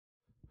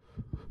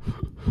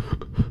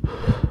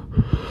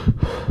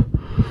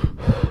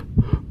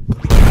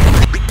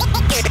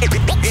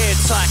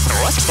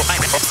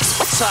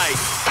tight.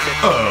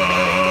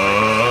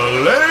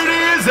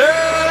 Ladies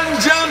and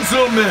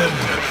gentlemen,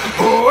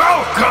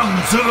 welcome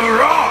to the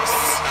Ross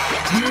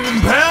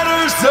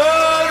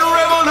Patterson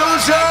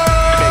Revolution!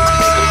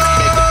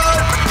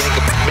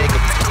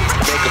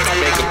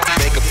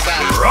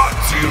 Brought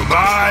to you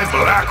by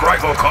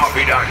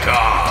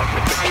BlackRifleCoffee.com.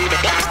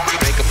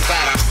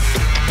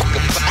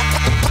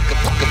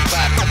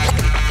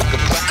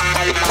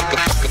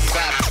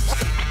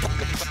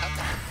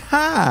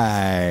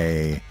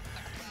 Hi.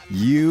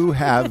 You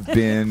have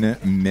been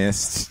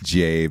missed,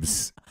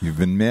 Jables. You've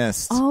been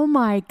missed. Oh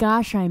my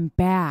gosh, I'm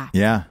back.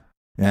 Yeah.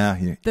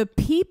 The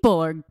people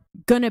are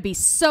going to be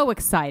so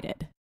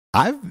excited.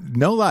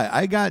 No lie,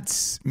 I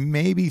got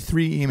maybe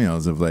 3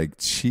 emails of like,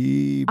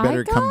 she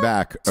better come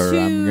back or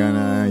I'm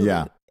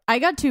gonna, I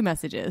got 2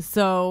 messages.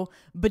 So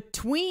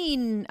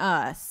between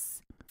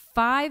us,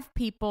 5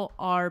 people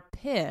are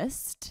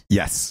pissed.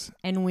 Yes.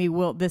 And we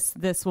will, this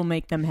will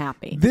make them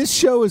happy. This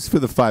show is for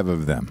the 5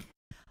 of them.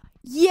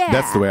 Yeah.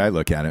 That's the way I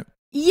look at it.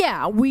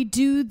 Yeah, we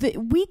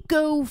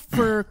go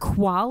for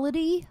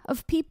quality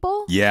of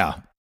people. Yeah.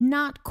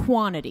 Not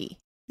quantity.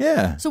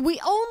 Yeah. So we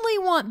only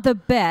want the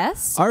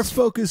best. Our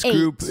focus 8.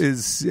 group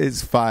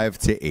is 5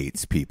 to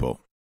 8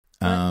 people.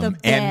 The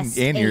best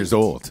and years 8.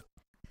 old.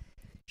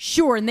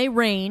 Sure, and they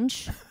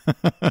range.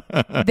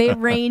 They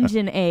range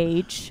in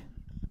age.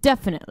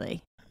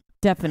 Definitely.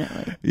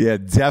 Yeah,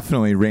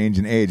 definitely range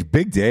in age.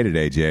 Big day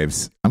today,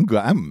 James. I'm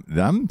glad.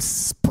 I'm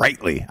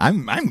sprightly.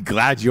 I'm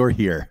glad you're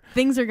here.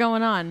 Things are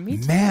going on. Me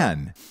too.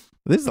 Man,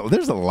 there's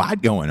a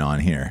lot going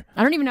on here.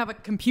 I don't even have a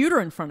computer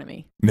in front of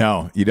me.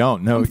 No, you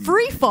don't. No, I'm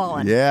free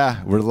falling.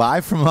 Yeah, we're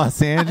live from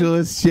Los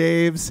Angeles,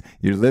 James.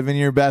 You're living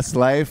your best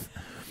life.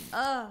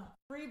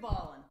 Free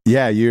balling.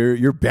 Yeah,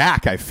 you're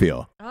back. I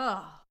feel.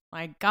 Oh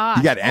my God.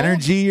 You got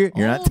energy.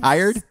 You're not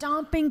tired.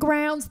 Stomping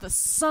grounds. The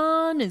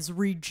sun is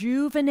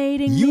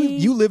rejuvenating me.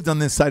 You lived on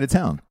this side of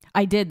town.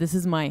 I did. This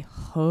is my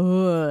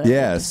hood.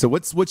 Yeah. So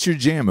what's your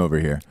jam over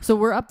here? So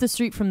we're up the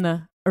street from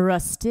the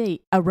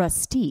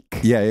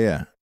Rustique.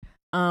 Yeah.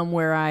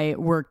 Where I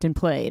worked and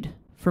played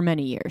for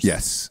many years.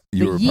 Yes,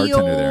 you were a bartender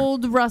there. The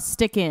old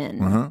Rustic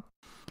Inn. Uh-huh.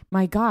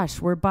 My gosh,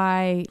 we're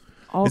by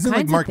all Isn't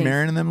kinds like Mark of things.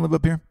 Maron and them live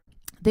up here?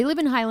 They live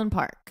in Highland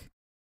Park.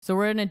 So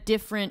we're in a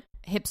different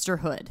hipster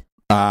hood.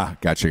 Ah,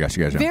 gotcha.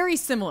 Very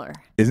similar.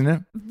 Isn't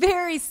it?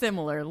 Very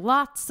similar.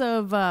 Lots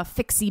of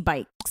fixie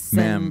bikes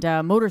Ma'am.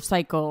 and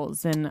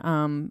motorcycles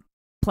and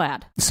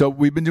plaid. So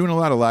we've been doing a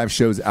lot of live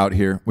shows out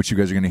here, which you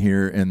guys are going to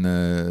hear in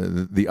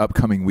the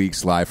upcoming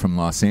weeks live from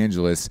Los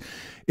Angeles.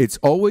 It's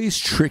always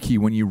tricky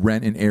when you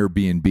rent an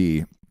Airbnb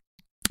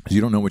because you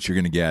don't know what you're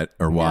going to get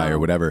or why or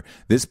whatever.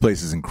 This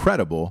place is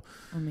incredible.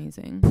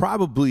 Amazing.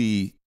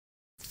 Probably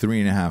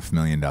 $3.5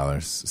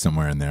 million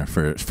somewhere in there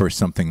for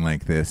something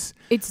like this.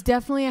 It's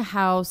definitely a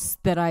house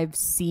that I've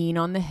seen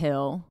on the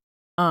hill,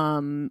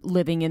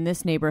 living in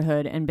this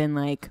neighborhood and been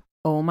like,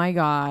 oh my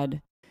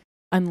God,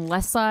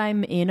 unless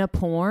I'm in a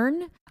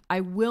porn,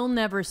 I will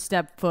never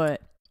step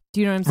foot.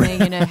 Do you know what I'm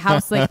saying? In a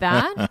house like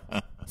that.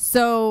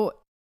 So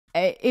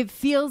it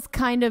feels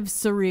kind of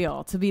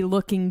surreal to be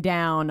looking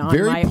down on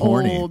Very my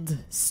porny. old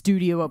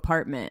studio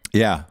apartment.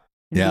 Yeah.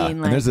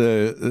 Being And there's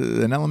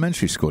an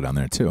elementary school down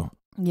there too.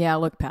 Yeah,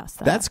 look past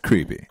that. That's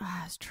creepy.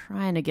 I was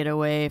trying to get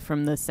away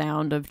from the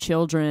sound of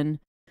children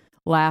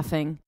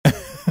laughing.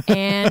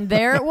 And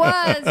there it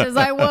was as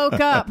I woke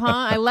up,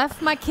 I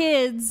left my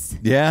kids.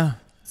 Yeah.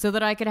 So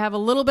that I could have a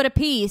little bit of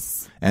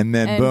peace. And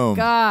then boom.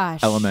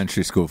 Gosh.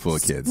 Elementary school full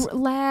of kids.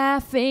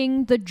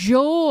 Laughing. The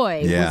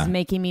joy was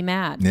making me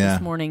mad this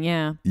morning.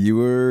 Yeah. You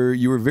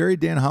were very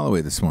Dan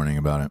Holloway this morning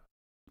about it.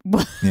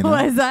 You know?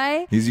 Was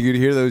I? You could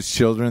hear those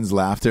children's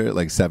laughter at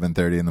like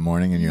 7:30 in the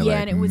morning, and you're like,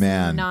 and it was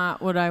man,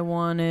 not what I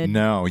wanted.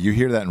 No, you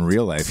hear that in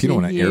real life. You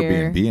don't want to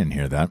Airbnb and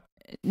hear that.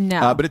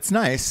 No. But it's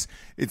nice.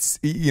 It's,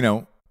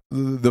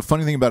 the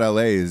funny thing about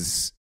LA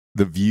is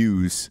the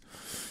views.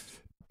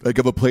 Like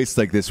of a place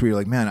like this where you're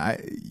like,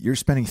 man, you're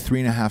spending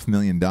 $3.5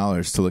 million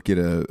to look at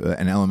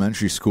an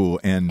elementary school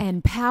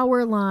and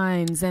power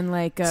lines and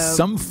like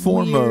some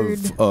form weird...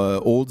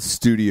 of old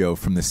studio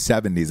from the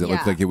 70s that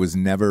looked like it was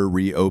never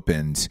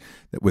reopened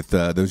with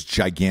those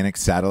gigantic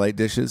satellite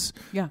dishes.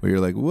 Yeah, where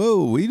you're like,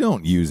 whoa, we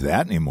don't use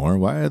that anymore.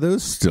 Why are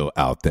those still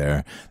out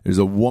there? There's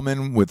a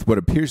woman with what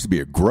appears to be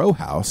a grow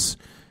house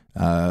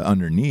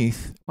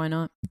underneath. Why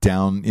not?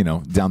 Down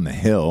the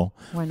hill.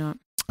 Why not?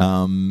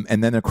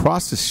 And then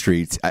across the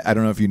street, I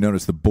don't know if you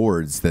noticed the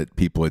boards that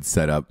people had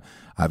set up,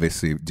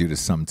 obviously due to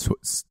some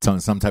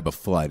type of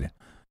flood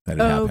that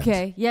had happened.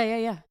 Okay.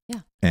 Yeah.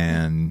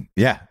 And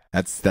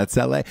that's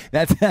LA.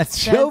 That's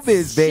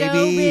showbiz, baby.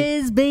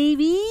 Showbiz,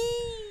 baby.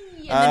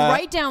 And then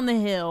right down the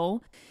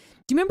hill,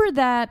 do you remember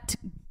that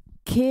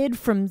kid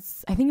from,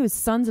 I think it was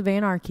Sons of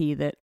Anarchy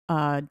that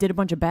did a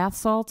bunch of bath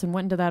salts and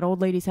went into that old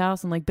lady's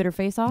house and like bit her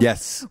face off?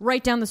 Yes.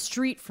 Right down the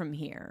street from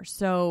here.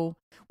 So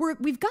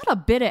we've got a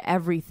bit of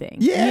everything.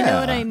 Yeah. You know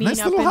what I mean? Nice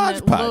up little in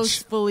hodgepodge. the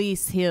Los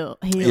Feliz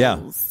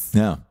hills.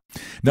 Yeah.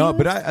 No,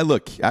 but I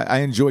look, I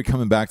enjoy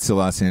coming back to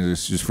Los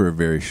Angeles just for a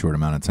very short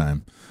amount of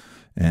time.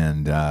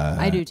 And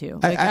I do too.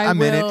 Like,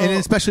 I'm in it, and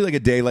especially like a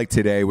day like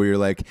today where you're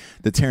like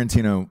the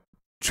Tarantino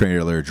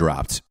trailer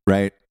dropped,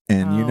 right?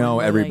 And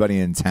everybody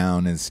in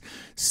town is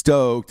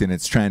stoked and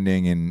it's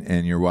trending,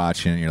 and you're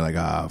watching and you're like,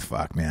 oh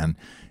fuck, man.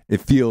 It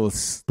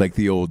feels like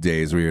the old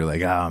days where you're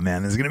like, oh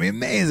man, this is gonna be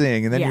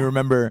amazing. And then you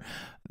remember,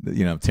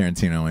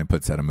 Tarantino only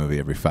puts out a movie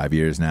every 5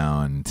 years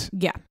now, and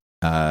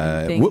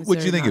what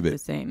would you think of it? The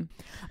same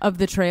of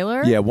the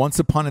trailer. Yeah, Once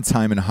Upon a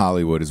Time in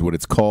Hollywood is what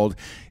it's called.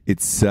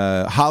 It's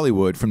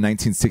Hollywood from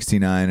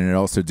 1969, and it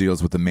also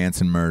deals with the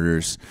Manson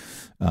murders,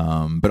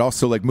 but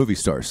also like movie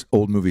stars,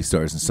 old movie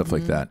stars, and stuff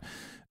like that.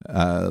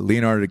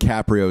 Leonardo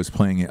DiCaprio is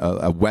playing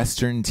a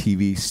Western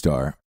TV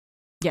star,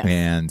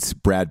 and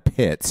Brad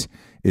Pitt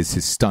is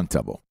his stunt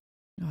double.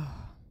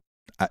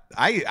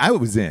 I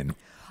was in.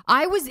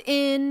 I was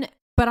in,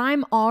 but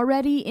I'm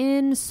already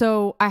in,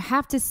 so I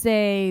have to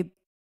say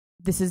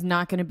this is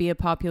not going to be a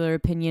popular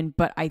opinion,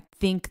 but I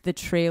think the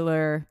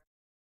trailer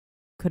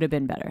could have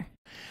been better.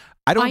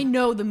 I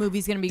know the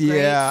movie's going to be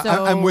great. Yeah,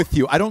 so I'm with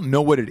you. I don't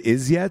know what it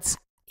is yet.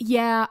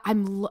 Yeah,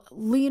 I'm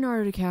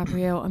Leonardo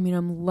DiCaprio. I mean,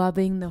 I'm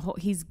loving the whole.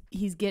 He's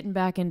getting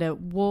back into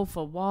Wolf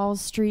of Wall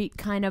Street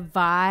kind of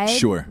vibe,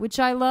 sure, which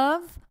I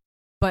love.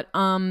 But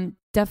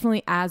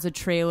definitely as a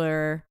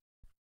trailer,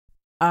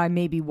 I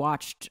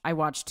watched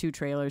 2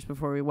 trailers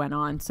before we went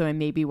on, so I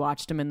maybe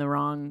watched them in the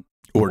wrong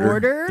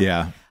order.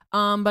 Yeah.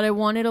 But I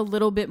wanted a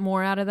little bit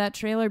more out of that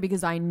trailer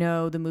because I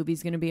know the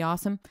movie's going to be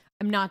awesome.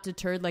 I'm not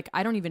deterred. Like,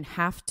 I don't even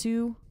have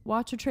to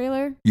watch a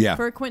trailer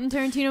for a Quentin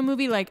Tarantino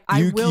movie. Like,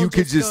 you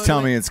could just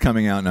tell me it's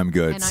coming out and I'm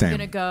good. And I'm going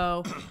to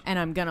go and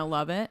I'm going to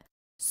love it.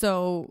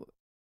 So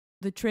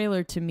the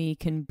trailer to me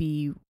can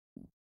be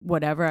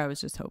whatever. I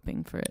was just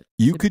hoping for it.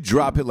 You could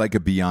drop it like a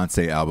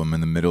Beyonce album in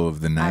the middle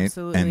of the night.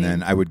 Absolutely. And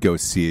then I would go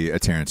see a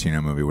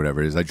Tarantino movie,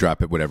 whatever it is. I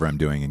drop it, whatever I'm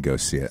doing, and go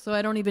see it. So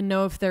I don't even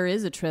know if there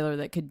is a trailer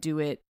that could do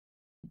it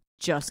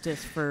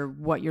justice for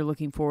what you're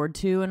looking forward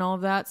to and all of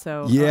that.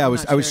 So yeah, I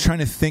was trying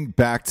to think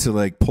back to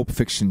like Pulp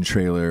Fiction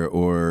trailer,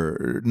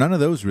 or none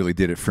of those really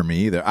did it for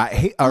me either. I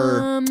hate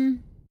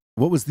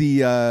what was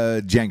the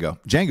Django?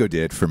 Django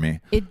did for me.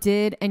 It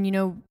did,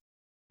 and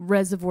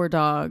Reservoir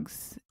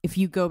Dogs. If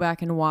you go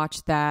back and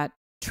watch that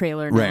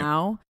trailer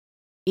now,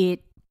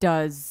 it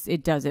does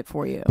it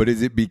for you. But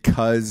is it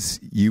because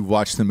you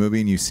watched the movie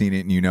and you've seen it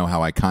and you know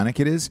how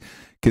iconic it is?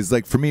 Because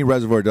like for me,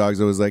 Reservoir Dogs,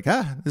 I was like,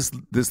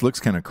 this looks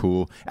kind of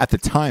cool. At the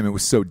time, it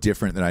was so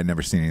different that I'd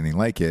never seen anything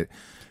like it.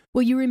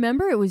 Well, you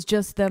remember it was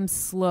just them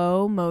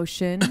slow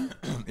motion,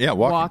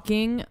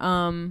 walking,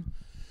 and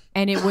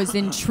it was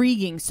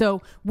intriguing.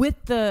 So with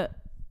the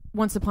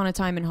Once Upon a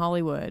Time in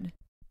Hollywood,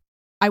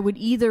 I would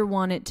either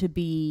want it to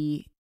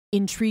be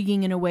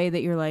intriguing in a way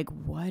that you're like,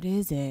 what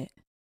is it?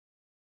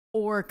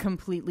 Or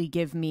completely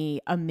give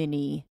me a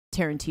mini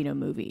Tarantino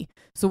movie.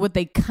 So what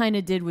they kind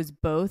of did was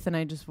both,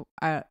 and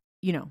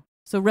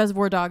so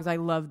Reservoir Dogs I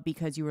loved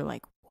because you were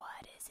like,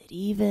 what is it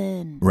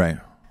even? Right.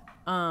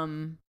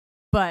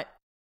 But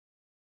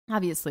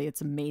obviously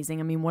it's amazing.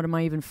 I mean, what am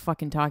I even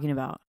fucking talking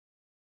about?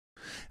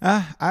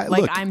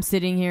 I'm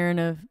sitting here in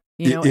a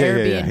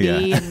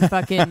Airbnb and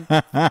fucking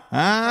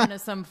on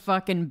some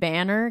fucking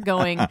banner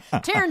going,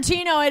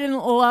 Tarantino, I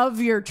didn't love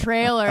your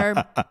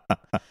trailer.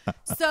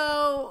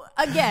 So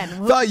again,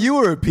 thought you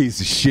were a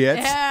piece of shit.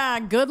 Yeah,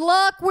 good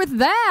luck with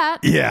that.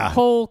 Yeah,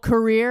 whole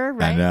career,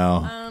 right? I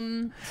know.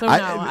 I'm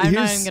not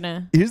even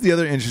gonna. Here's the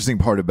other interesting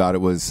part about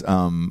it was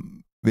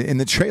in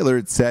the trailer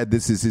it said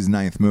this is his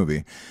 9th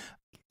movie.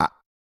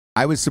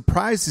 I was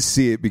surprised to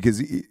see it because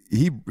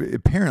he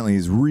apparently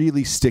is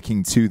really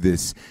sticking to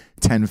this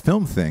 10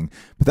 film thing,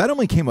 but that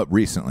only came up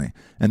recently.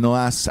 And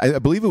I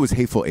believe it was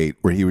Hateful Eight,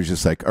 where he was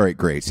just like, all right,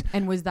 great.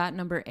 And was that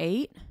number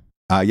 8?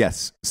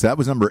 Yes. So that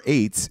was number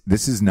 8.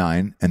 This is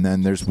 9. And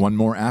then there's one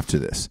more after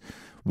this.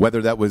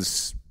 Whether that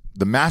was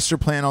the master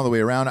plan all the way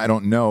around, I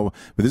don't know.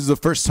 But this is the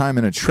first time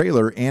in a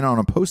trailer and on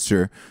a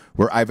poster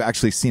where I've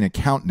actually seen a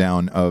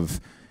countdown of,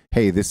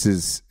 hey, this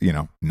is,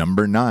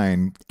 number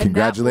 9.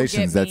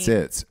 Congratulations. That's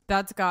it.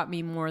 That's got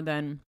me more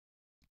than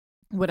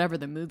whatever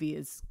the movie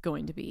is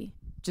going to be.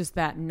 Just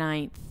that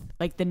 9th,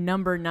 like the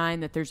number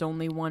 9, that there's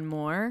only one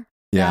more.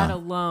 Yeah. That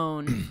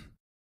alone,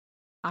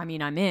 I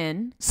mean, I'm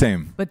in.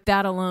 Same. But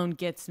that alone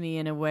gets me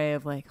in a way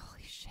of like,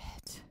 holy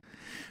shit.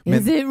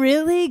 Is it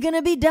really going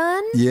to be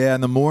done? Yeah.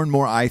 And the more and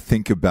more I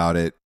think about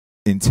it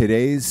in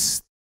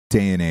today's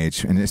day and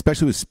age, and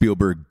especially with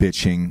Spielberg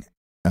bitching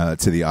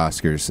to the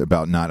Oscars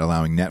about not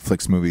allowing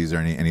Netflix movies or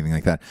anything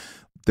like that,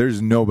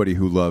 there's nobody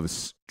who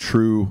loves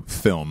true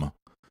film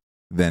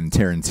than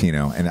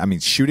Tarantino. And I mean,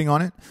 shooting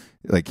on it,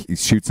 like he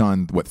shoots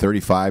on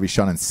 35, he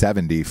shot on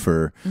 70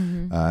 for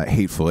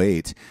Hateful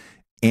Eight,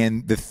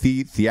 and the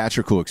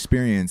theatrical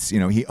experience,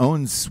 he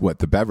owns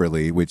the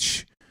Beverly,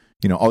 which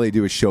all they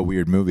do is show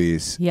weird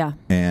movies. Yeah.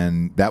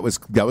 And that was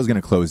going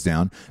to close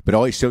down, but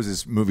all he shows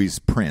is movies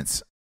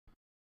prints.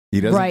 He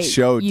doesn't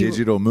show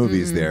digital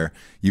movies there.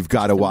 You've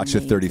got to watch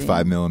a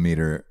 35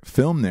 millimeter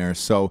film there.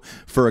 So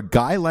for a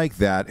guy like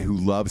that who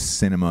loves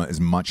cinema as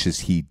much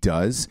as he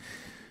does,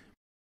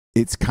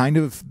 it's kind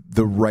of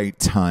the right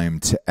time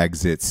to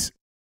exit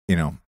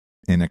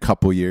in a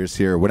couple years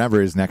here,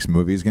 whatever his next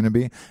movie is going to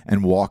be,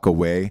 and walk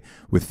away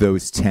with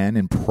those 10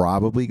 and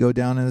probably go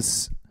down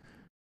as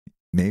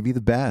maybe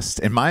the best,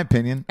 in my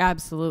opinion.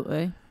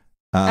 Absolutely.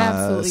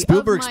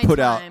 Spielberg's put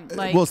out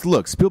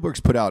Spielberg's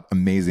put out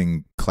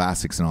amazing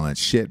classics and all that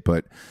shit,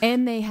 but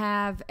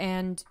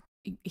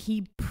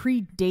he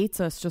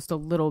predates us just a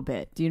little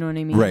bit. Do you know what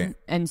I mean? Right.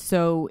 And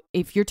so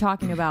if you're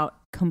talking about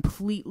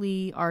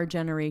completely our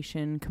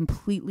generation,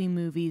 completely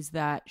movies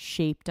that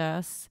shaped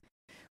us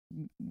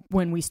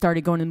when we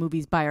started going to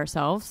movies by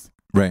ourselves,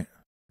 right?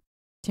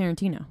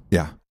 Tarantino.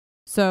 Yeah.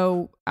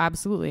 So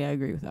absolutely, I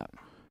agree with that.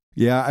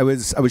 Yeah, I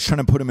was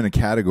trying to put him in a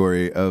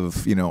category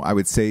of, I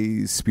would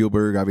say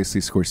Spielberg, obviously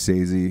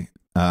Scorsese,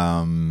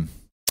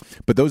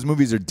 but those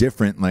movies are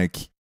different. Like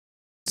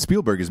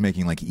Spielberg is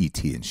making like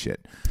E.T. and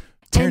shit.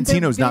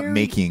 Tarantino's not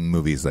making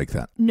movies like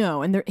that.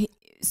 No, and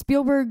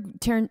Spielberg,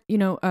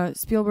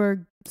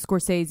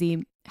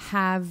 Scorsese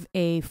have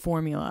a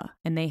formula,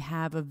 and they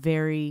have a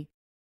very,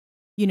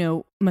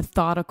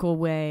 methodical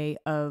way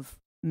of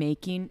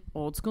making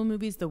old school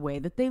movies the way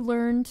that they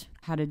learned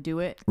how to do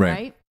it,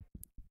 right?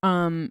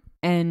 And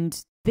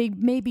they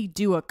maybe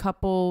do a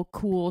couple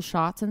cool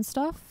shots and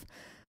stuff,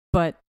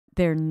 but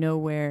they're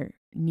nowhere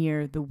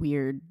near the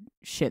weird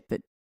shit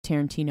that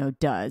Tarantino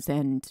does,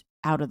 and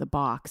out of the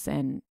box,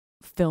 and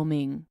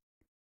filming,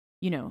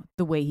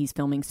 the way he's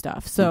filming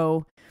stuff.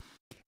 So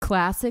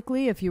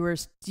classically, if you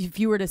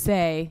were to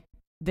say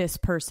this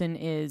person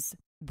is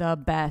the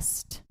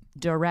best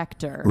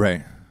director,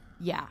 right?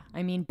 Yeah,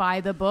 I mean,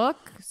 by the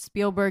book,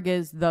 Spielberg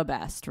is the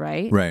best,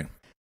 right? Right.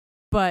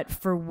 But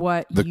for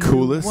what the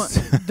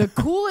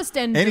coolest,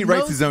 and he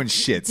writes his own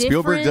shit.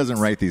 Spielberg doesn't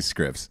write these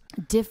scripts.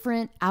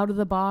 Different, out of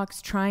the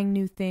box, trying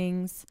new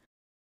things,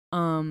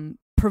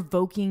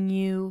 provoking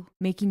you,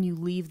 making you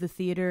leave the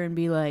theater and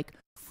be like,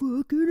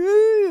 "Fucking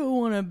hey, I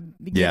want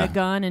to get a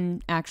gun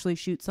and actually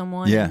shoot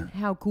someone." Yeah, and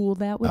how cool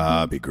that would be.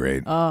 That'd be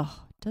great. Oh,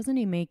 doesn't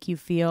he make you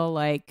feel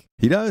like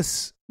he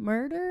does?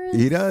 Murder.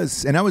 He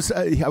does. And I was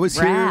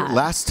here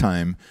last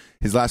time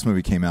his last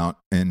movie came out,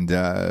 and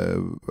I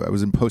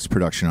was in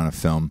post-production on a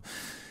film,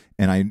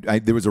 and I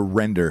there was a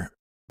render.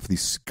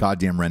 These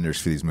goddamn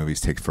renders for these movies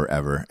take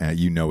forever, and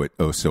you know it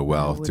oh so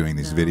well, doing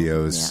these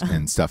videos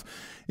and stuff.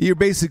 You're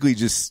basically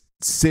just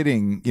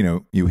sitting,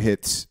 you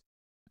hit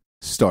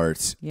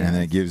start, and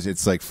then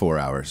it's like 4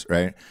 hours,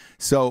 right?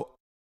 So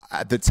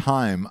at the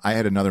time, I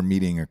had another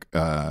meeting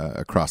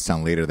across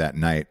town later that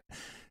night.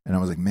 And I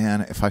was like,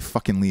 man, if I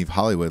fucking leave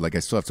Hollywood, like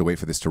I still have to wait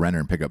for this to render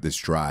and pick up this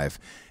drive.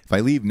 If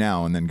I leave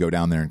now and then go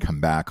down there and come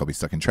back, I'll be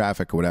stuck in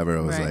traffic or whatever. I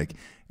was like,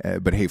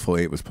 but Hateful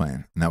Eight was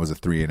playing. And that was a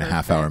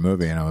 3.5 hour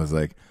movie. And I was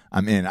like,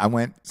 I'm in.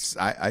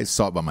 I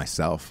saw it by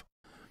myself.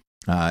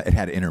 It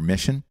had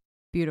intermission.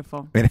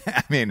 Beautiful.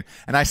 I mean,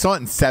 and I saw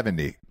it in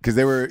 70 because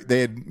they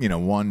had,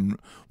 one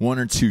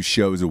or two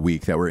shows a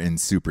week that were in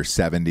Super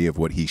 70 of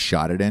what he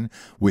shot it in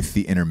with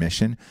the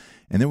intermission.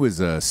 And there was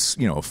a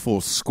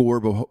full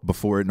score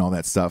before it and all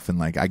that stuff. And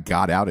like, I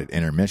got out at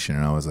intermission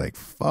and I was like,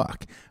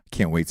 fuck, I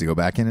can't wait to go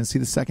back in and see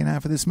the second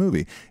half of this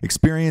movie.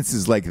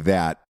 Experiences like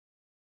that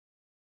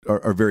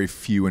are very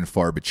few and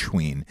far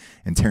between.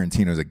 And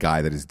Tarantino's a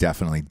guy that has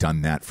definitely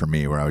done that for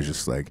me, where I was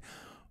just like,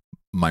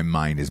 my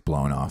mind is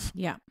blown off.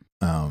 Yeah.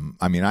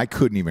 I mean, I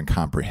couldn't even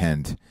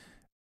comprehend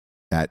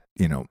at,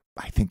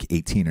 I think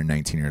 18 or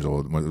 19 years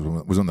old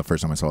was on the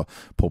first time I saw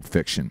Pulp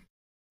Fiction.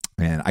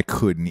 And I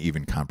couldn't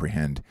even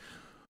comprehend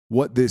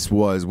what this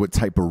was, what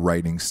type of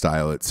writing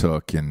style it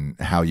took, and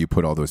how you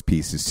put all those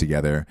pieces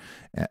together.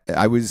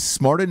 I was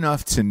smart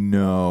enough to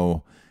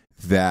know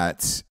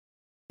that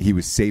he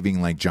was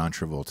saving like John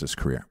Travolta's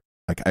career.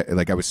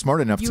 I was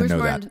smart enough to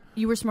know that.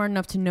 You were smart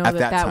enough to know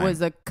that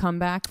was a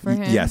comeback for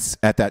him? Yes,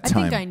 at that time.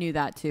 I think I knew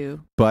that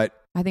too. But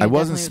I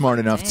wasn't smart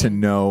enough to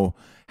know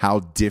how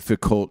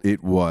difficult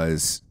it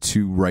was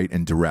to write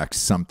and direct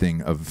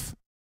something of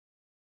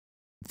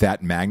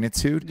that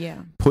magnitude. Yeah.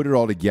 Put it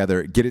all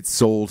together, get it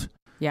sold.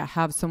 Yeah,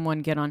 have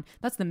someone get on.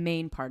 That's the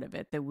main part of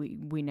it that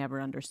we never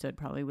understood,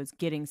 probably, was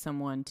getting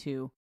someone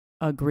to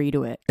agree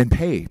to it and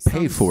pay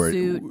for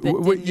it.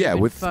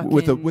 With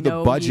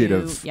a budget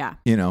of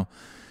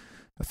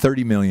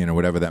 $30 million or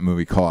whatever that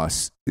movie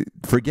costs.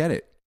 Forget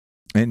it.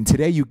 And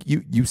today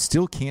you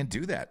still can't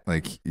do that.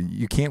 Like,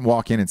 you can't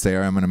walk in and say,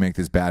 all right, I'm going to make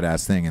this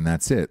badass thing, and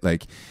that's it.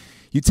 Like,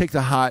 you take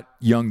the hot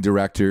young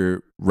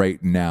director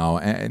right now,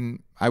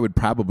 and I would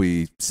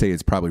probably say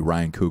it's probably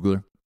Ryan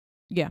Coogler.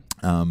 Yeah.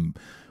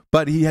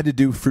 But he had to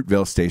do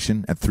Fruitvale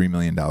Station at $3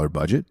 million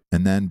budget,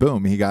 and then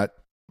boom, he got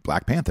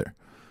Black Panther.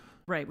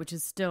 Right, which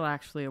is still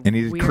actually and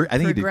he did weird I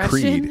think he did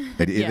Creed.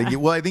 I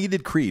think he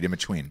did Creed in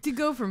between. To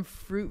go from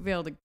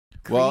Fruitvale to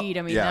Creed,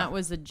 that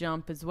was a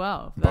jump as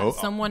well.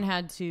 Someone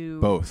had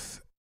to...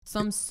 Both.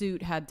 Some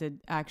suit had to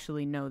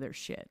actually know their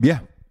shit.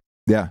 Yeah.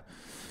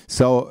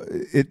 So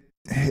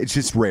it's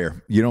just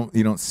rare. You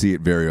don't see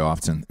it very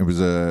often. There was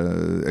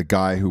a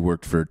guy who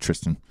worked for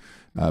Tristan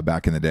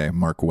back in the day.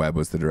 Mark Webb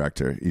was the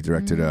director. He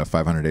directed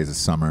 500 Days of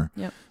Summer.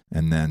 Yep.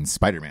 And then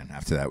Spider-Man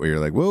after that, where you're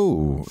like,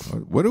 whoa,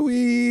 what are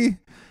we...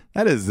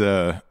 That is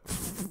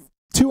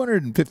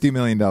 $250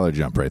 million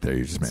jump right there.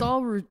 You just made. It's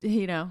all,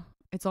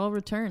 it's all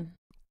return.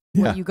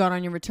 Yeah. What you got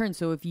on your return.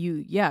 So if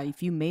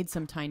you made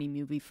some tiny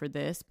movie for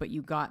this, but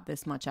you got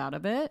this much out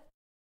of it,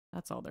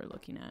 that's all they're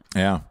looking at.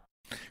 Yeah.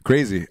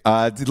 Crazy.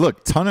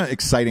 Look, ton of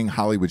exciting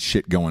Hollywood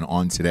shit going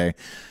on today.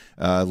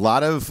 A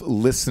lot of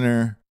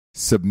listener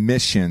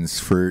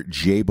submissions for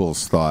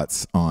Jables'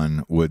 thoughts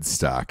on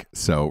Woodstock.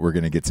 So we're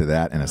going to get to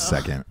that in a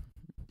second.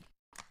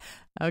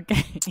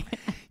 Okay.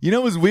 You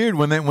know, it was weird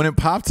when it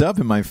popped up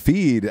in my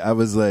feed. I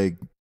was like,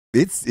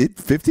 it's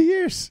 50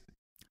 years.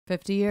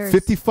 50 years.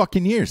 50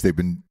 fucking years. They've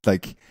been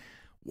like,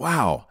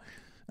 wow.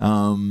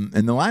 And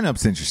the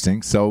lineup's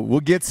interesting, so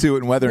we'll get to it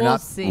and whether or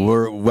not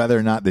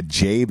the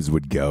Jables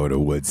would go to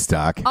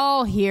Woodstock.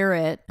 I'll hear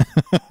it.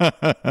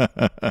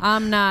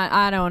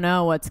 I don't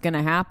know what's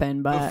gonna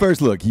happen, but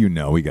first, look,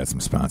 we got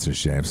some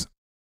sponsors, James.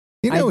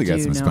 We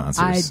got some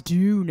sponsors. I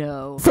do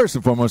know. First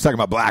and foremost, talking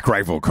about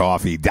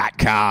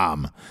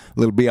BlackRifleCoffee.com.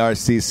 Little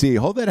BRCC.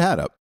 Hold that hat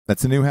up.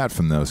 That's a new hat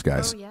from those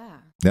guys. Oh yeah.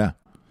 Yeah.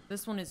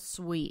 This one is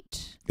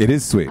sweet. It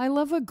is sweet. I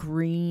love a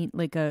green,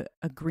 like a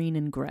green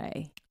and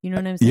gray. You know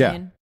what I'm saying? Yeah.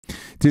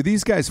 Dude,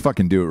 these guys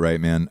fucking do it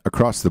right, man.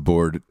 Across the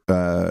board.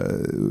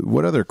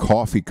 What other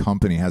coffee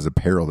company has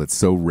apparel that's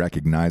so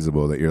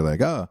recognizable that you're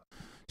like, oh,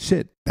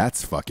 shit,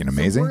 that's fucking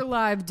amazing? So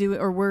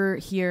we're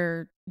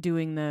here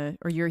doing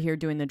you're here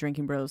doing the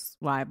Drinking Bros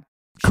live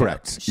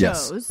Correct.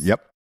 shows. Yes.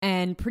 Yep.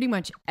 And pretty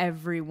much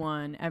every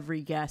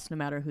guest, no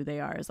matter who they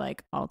are, is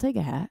like, I'll take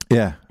a hat.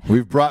 Yeah.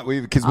 I'll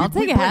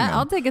take a hat.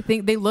 I'll take a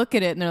thing. They look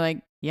at it and they're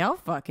like, yeah, I'll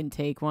fucking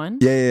take one.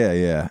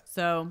 Yeah.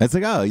 So it's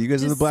like, oh, you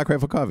guys are the Black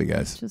Rifle Coffee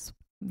guys. Just,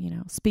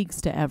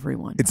 speaks to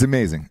everyone. It's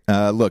amazing.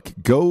 Look,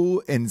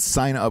 go and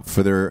sign up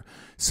for their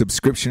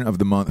subscription of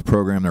the month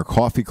program, their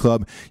coffee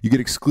club. You get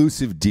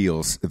exclusive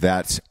deals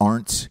that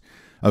aren't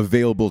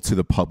available to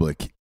the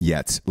public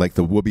yet, like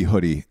the Whoopee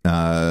hoodie.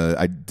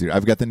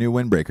 I've got the new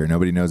windbreaker.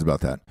 Nobody knows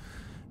about that.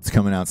 It's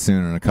coming out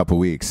soon in a couple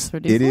weeks.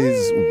 It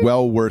is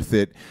well worth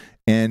it.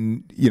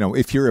 And,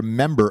 if you're a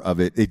member of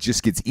it, it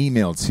just gets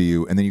emailed to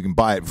you, and then you can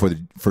buy it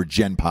before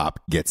Gen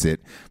Pop gets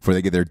it, before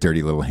they get their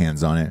dirty little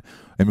hands on it.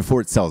 And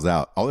before it sells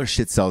out, all their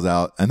shit sells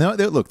out. And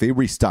they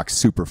restock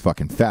super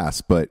fucking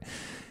fast, but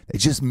they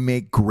just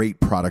make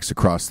great products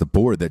across the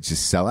board that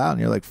just sell out.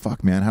 And you're like,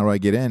 fuck, man, how do I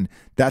get in?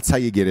 That's how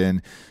you get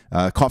in.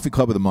 Coffee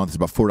Club of the Month is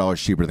about $4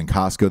 cheaper than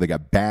Costco. They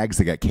got bags.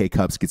 They got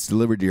K-Cups. Gets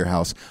delivered to your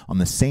house on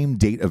the same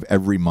date of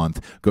every month.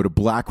 Go to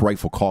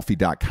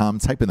blackriflecoffee.com.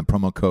 Type in the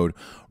promo code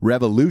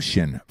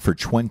REVOLUTION for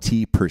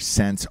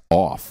 20%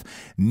 off.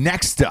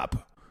 Next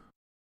up,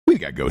 we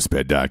got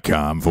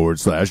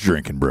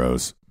ghostbed.com/drinking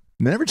bros.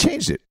 They never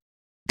changed it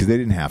because they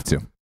didn't have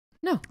to.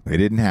 No. They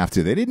didn't have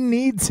to. They didn't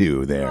need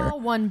to there. We're all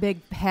one big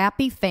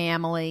happy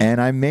family. And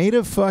I made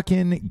a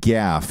fucking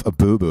gaffe, a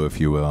boo-boo,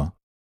 if you will.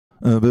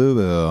 A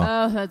boo-boo.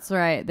 Oh, that's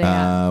right.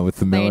 With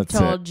the military. They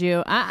told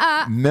you.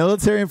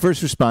 Military and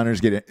first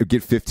responders get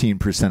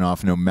 15%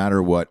 off no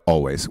matter what,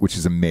 always, which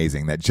is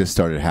amazing. That just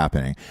started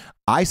happening.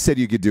 I said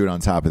you could do it on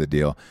top of the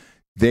deal.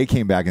 They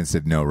came back and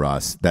said, no,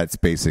 Ross, that's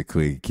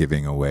basically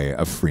giving away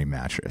a free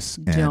mattress.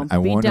 And I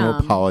want to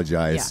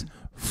apologize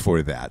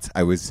for that.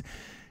 I was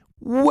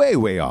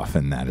way off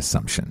in that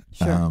assumption.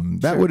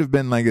 That would have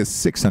been like a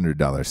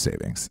 $600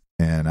 savings.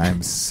 And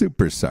I'm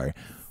super sorry.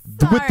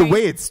 With the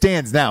way it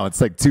stands now,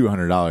 it's like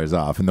 $200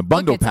 off. And the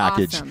bundle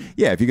package, awesome.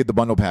 Yeah, if you get the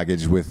bundle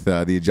package with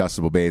the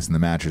adjustable base and the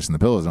mattress and the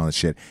pillows and all this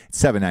shit,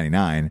 it's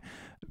 $7.99.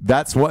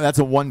 That's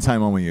a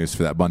one-time only use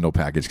for that bundle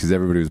package because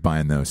everybody was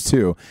buying those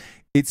too.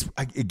 It's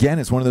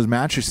one of those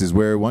mattresses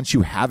where once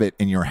you have it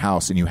in your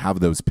house and you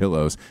have those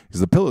pillows, because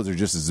the pillows are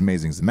just as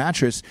amazing as the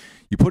mattress,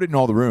 you put it in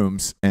all the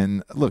rooms.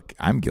 And look,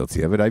 I'm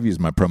guilty of it. I've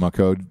used my promo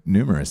code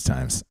numerous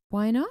times.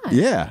 Why not?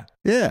 Yeah.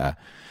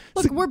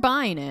 Look, we're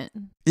buying it.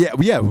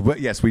 Yeah.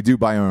 But yes, we do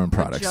buy our own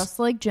products. But just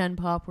like Gen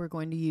Pop, we're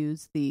going to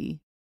use the.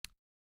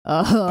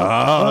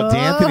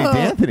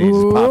 D'Anthony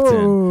just popped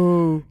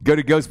in. Go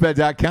to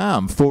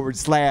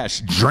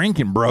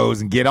ghostbed.com/drinking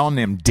bros and get on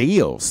them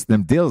deals.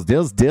 Them deals.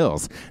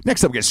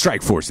 Next up, we got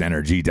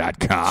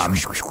strikeforceenergy.com.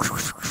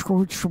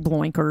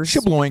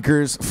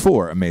 Shabloinkers.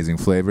 4 amazing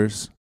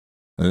flavors: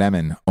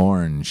 lemon,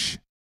 orange,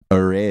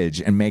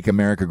 orange, and make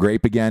America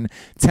grape again.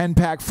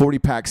 10-pack,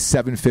 40-pack,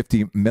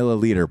 750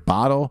 milliliter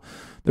bottle.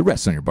 The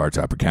rest on your bar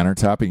top or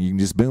countertop, and you can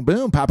just boom,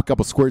 pop a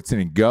couple squirts in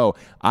and go.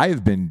 I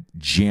have been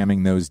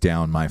jamming those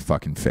down my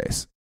fucking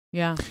face.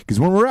 Yeah. Because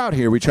when we're out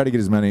here, we try to get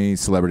as many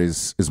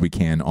celebrities as we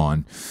can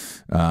on.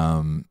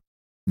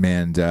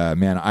 Man,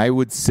 I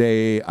would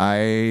say I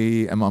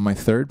am on my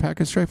 3rd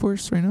pack of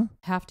Strikeforce right now.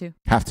 Have to.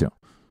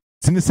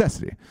 It's a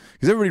necessity.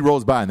 Because everybody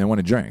rolls by and they want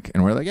to drink.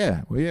 And we're like,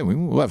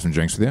 we'll have some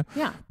drinks with you.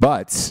 Yeah.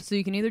 But so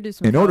you can either do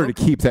some in order to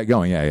keep that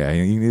going, you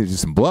can either do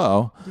some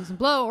blow.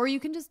 Or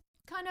you can just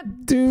kind of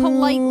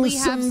politely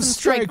have some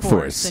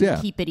Strikeforce and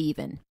keep it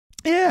even.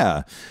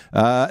 Yeah.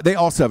 They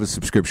also have a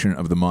subscription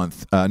of the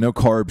month. No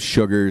carbs,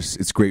 sugars.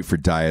 It's great for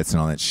diets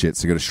and all that shit.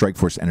 So go to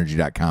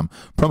strikeforceenergy.com.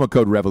 Promo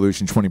code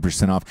REVOLUTION,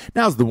 20% off.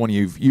 Now's the one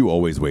you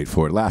always wait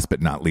for. Last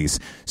but not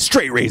least,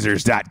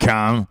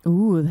 straightrazors.com.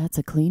 Ooh, that's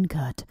a clean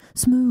cut.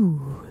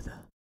 Smooth.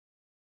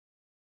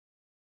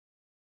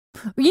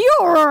 You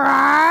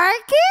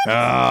like it?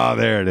 Oh,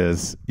 there it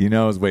is. You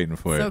know I was waiting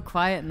for So it.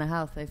 quiet in the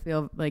house. I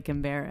feel like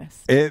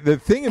embarrassed. The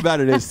thing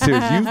about it is, too,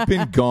 is you've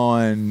been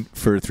gone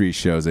for 3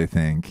 shows, I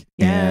think.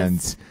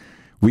 Yes.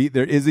 And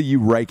there is a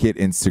You Like It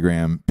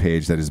Instagram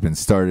page that has been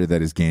started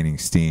that is gaining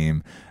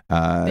steam.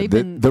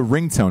 The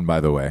ringtone, by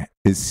the way,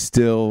 is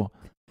still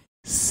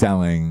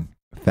selling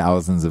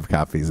thousands of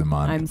copies a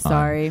month. I'm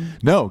sorry.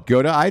 No,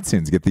 go to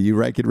iTunes, get the You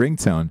Like It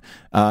ringtone.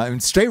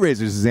 And Straight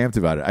Razors is amped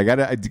about it. I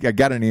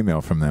got an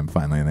email from them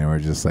finally, and they were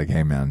just like,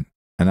 "Hey, man."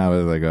 And I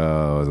was like,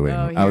 "Oh,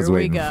 I was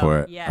waiting for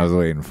it. Yeah. I was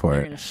waiting for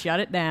They're it." gonna shut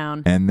it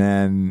down. And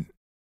then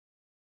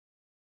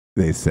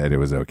they said it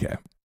was okay,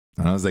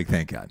 and I was like,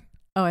 "Thank God."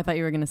 Oh, I thought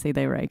you were gonna say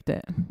they raked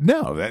it.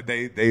 No, that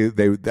they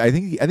I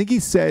think he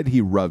said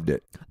he rubbed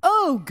it.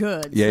 Oh,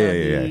 good.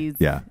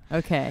 Yeah.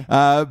 Okay.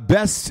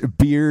 Best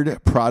beard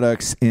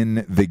products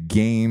in the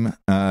game.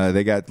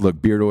 They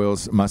got beard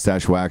oils,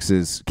 mustache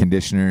waxes,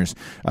 conditioners.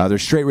 Their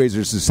straight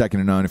razors is second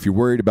to none. If you're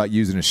worried about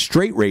using a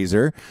straight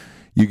razor,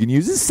 you can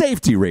use a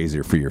safety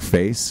razor for your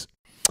face.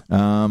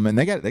 And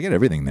they got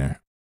everything there.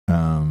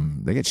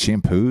 They got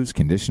shampoos,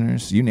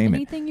 conditioners, you name it.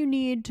 Anything you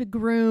need to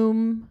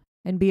groom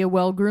and be a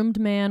well-groomed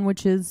man,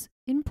 which is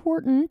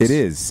important. It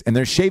is. And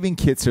their shaving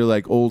kits are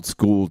like old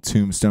school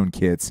tombstone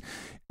kits.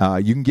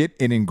 You can get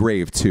it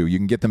engraved, too. You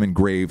can get them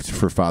engraved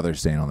for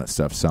Father's Day and all that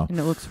stuff. So And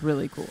it looks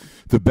really cool.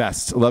 the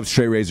best. Love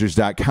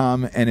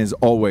straightrazors.com. And as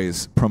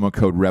always, promo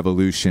code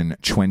REVOLUTION,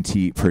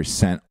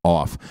 20%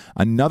 off.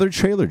 Another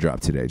trailer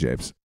drop today,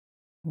 James.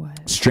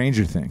 What?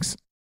 Stranger Things.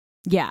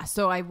 Yeah,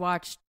 so I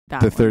watched that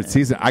The one. third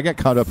season. I got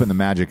caught up in the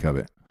magic of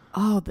it.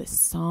 Oh, the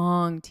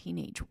song,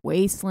 Teenage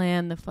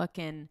Wasteland, the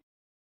fucking...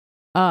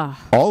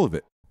 All of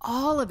it.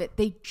 all of it.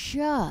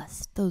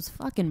 Those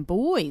fucking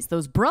boys,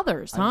 those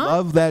brothers, huh? I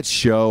love that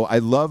show. I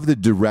love the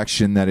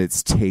direction that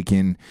it's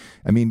taken.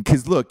 I mean,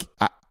 because look,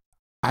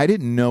 I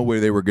didn't know where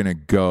they were going to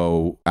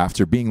go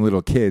after being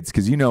little kids.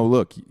 Because,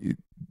 look,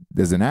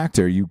 as an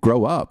actor, you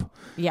grow up.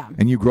 Yeah.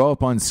 And you grow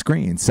up on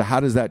screen. So how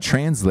does that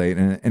translate?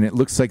 And it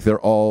looks like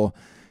they're all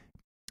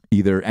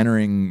either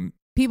entering...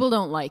 People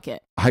don't like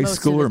it. High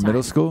school or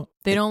middle school?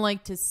 They don't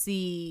like to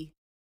see...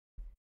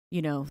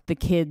 the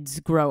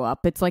kids grow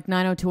up. It's like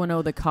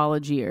 90210, the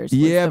college years.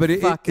 Yeah, but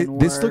this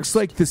looks worst.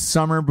 like the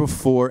summer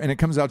before, and it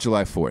comes out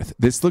July 4th.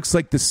 This looks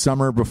like the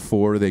summer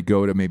before they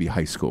go to maybe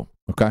high school,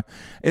 okay?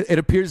 It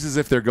appears as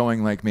if they're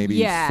going like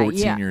maybe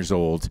 14 years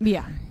old.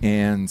 Yeah.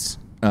 And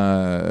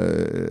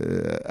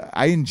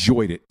I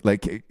enjoyed it.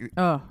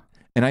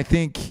 And I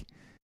think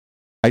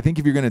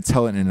if you're going to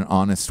tell it in an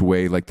honest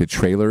way, like the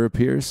trailer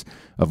appears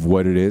of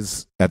what it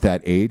is at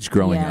that age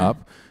growing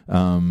up,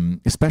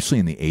 especially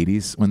in the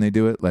 80s when they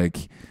do it,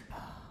 like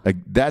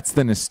that's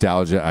the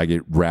nostalgia I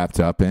get wrapped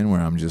up in,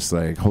 where I'm just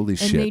like, holy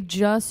shit. And they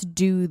just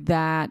do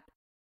that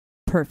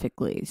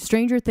perfectly.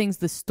 Stranger Things,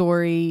 the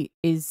story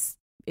is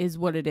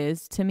what it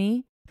is to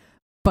me.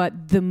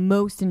 But the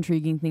most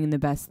intriguing thing and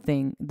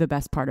the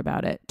best part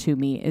about it to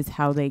me is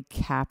how they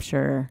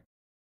capture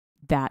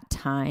that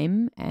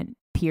time and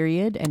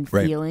period and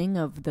feeling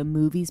of the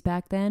movies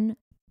back then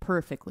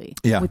perfectly.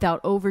 Yeah.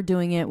 Without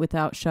overdoing it,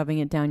 without shoving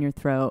it down your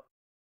throat.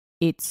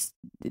 They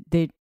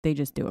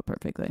just do it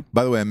perfectly.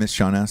 By the way, I miss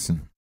Sean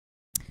Astin.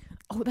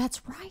 Oh,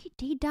 that's right.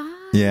 He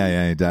died.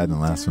 Yeah, he died in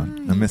the last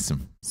one. I miss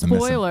him.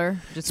 Spoiler.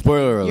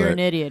 Spoiler alert. You're an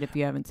idiot if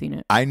you haven't seen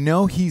it. I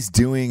know he's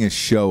doing a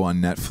show on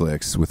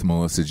Netflix with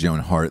Melissa Joan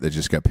Hart that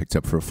just got picked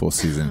up for a full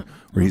season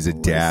where he's a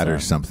dad or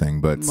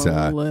something. But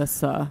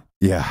Melissa.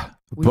 Yeah.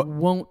 We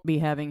won't be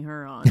having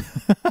her on.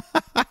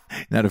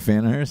 Not a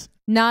fan of hers?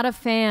 Not a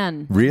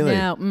fan. Really?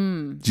 No.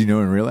 Do you know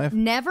her in real life?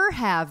 Never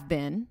have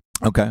been.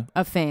 Okay.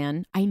 A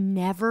fan. I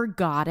never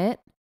got it.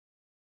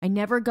 I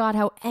never got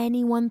how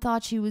anyone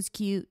thought she was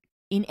cute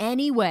in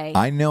any way.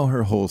 I know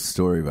her whole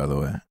story, by the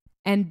way.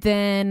 And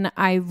then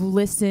I've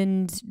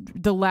listened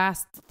the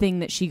last thing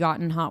that she got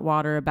in hot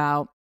water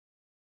about,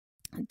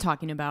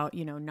 talking about,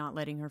 not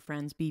letting her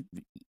friends be,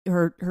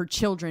 her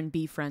children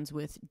be friends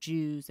with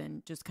Jews,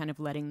 and just kind of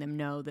letting them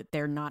know that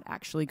they're not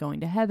actually going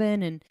to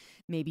heaven, and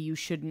maybe you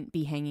shouldn't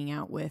be hanging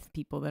out with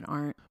people that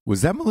aren't.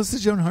 Was that Melissa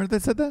Joan Hart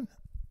that said that?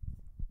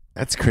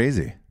 That's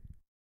crazy.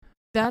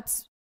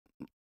 That's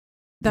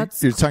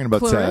you're talking about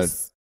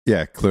Clarissa.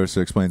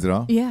 Clarissa Explains It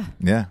All. Yeah.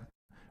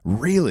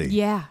 Really?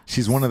 Yeah.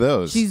 She's one of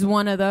those. She's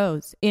one of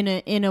those in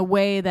a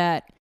way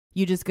that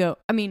you just go,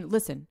 I mean,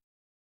 listen,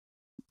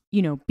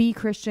 be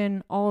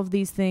Christian, all of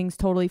these things,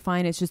 totally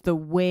fine. It's just the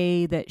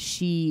way that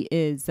she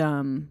is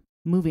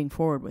moving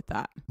forward with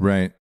that.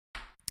 Right.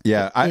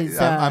 Yeah,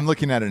 I'm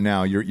looking at it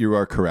now. You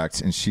are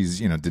correct, and she's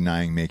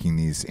denying making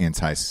these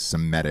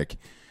anti-Semitic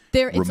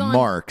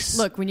remarks.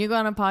 Look, when you go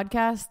on a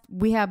podcast,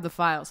 we have the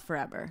files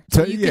forever.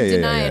 So you can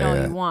deny it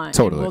all you want.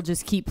 Totally. And we'll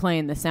just keep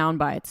playing the sound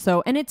bites.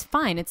 So, and it's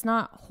fine. It's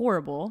not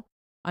horrible.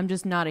 I'm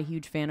just not a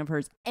huge fan of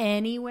hers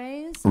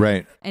anyways.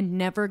 Right. And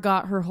never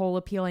got her whole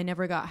appeal. I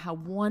never got how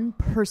one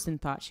person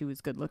thought she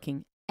was good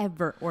looking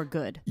ever or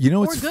good. You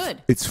know,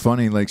 good. It's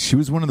funny. Like, she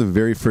was one of the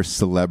very first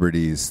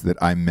celebrities that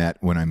I met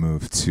when I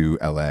moved to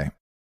LA.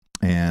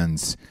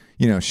 And,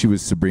 you know, she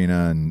was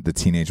Sabrina and the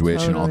Teenage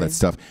Witch and all that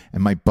stuff.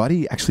 And my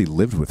buddy actually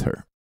lived with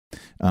her.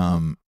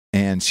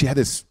 And she had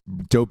this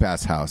dope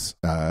ass house.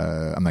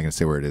 I'm not going to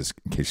say where it is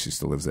in case she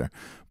still lives there.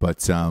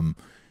 But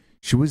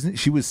she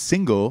was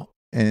single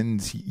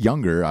and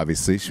younger,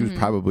 obviously. She was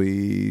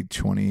probably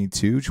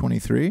 22,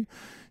 23.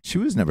 She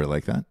was never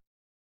like that.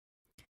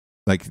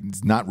 Like,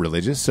 not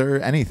religious or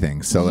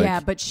anything. So yeah,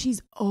 but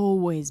she's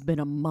always been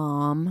a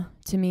mom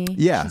to me.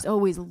 Yeah. She's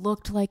always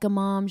looked like a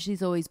mom.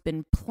 She's always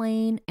been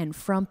plain and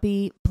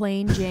frumpy,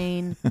 plain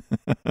Jane.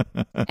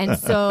 And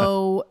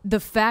so the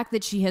fact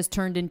that she has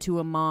turned into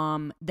a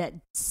mom that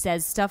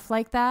says stuff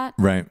like that.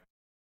 Right.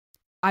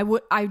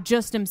 I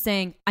just am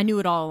saying I knew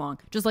it all along.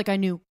 Just like I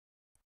knew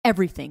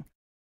everything.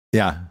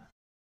 Yeah.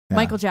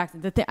 Michael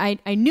Jackson.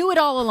 I knew it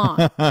all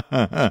along.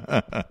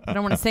 I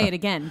don't want to say it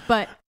again,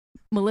 but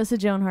Melissa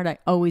Joan Hart, I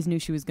always knew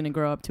she was going to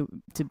grow up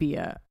to be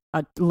a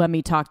let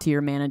me talk to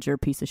your manager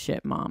piece of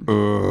shit mom.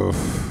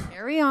 Oof.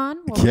 Carry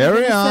on.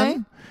 Carry on.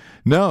 Say?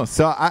 No,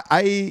 so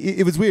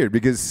it was weird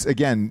because,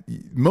 again,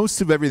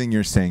 most of everything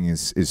you're saying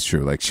is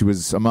true. Like, she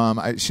was a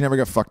mom. She never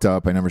got fucked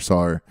up. I never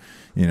saw her,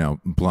 you know,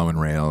 blowing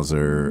rails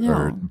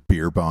or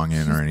beer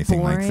bonging or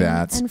anything like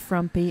that. And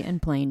frumpy and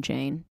plain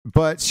Jane.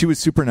 But she was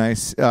super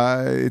nice.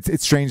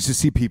 It's strange to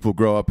see people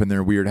grow up in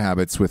their weird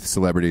habits with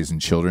celebrities and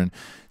children.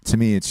 To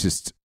me, it's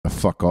just a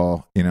fuck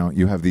all. You know,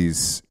 you have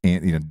these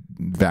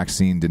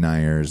vaccine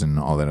deniers and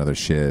all that other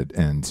shit,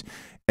 and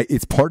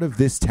it's part of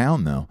this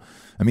town, though.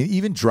 I mean,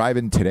 even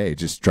driving today,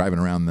 just driving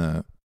around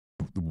the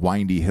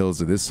windy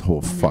hills of this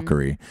whole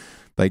fuckery,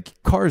 like,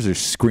 cars are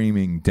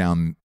screaming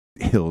down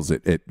hills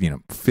at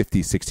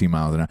 50, 60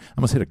 miles an hour. I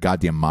almost hit a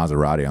goddamn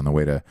Maserati on the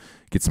way to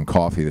get some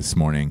coffee this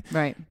morning.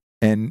 Right.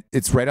 And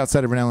it's right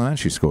outside of an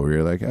elementary school where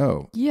you're like,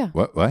 oh, yeah.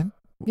 What?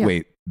 Yeah.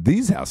 Wait,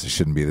 these houses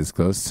shouldn't be this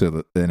close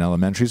to an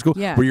elementary school?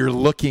 Yeah. Where you're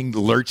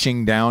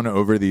lurching down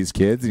over these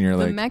kids and you're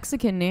the like...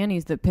 Mexican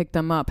nannies that pick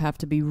them up have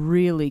to be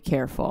really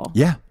careful.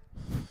 Yeah.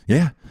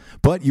 Yeah.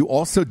 But you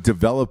also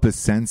develop a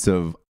sense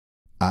of,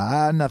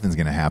 nothing's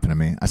going to happen to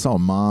me. I saw a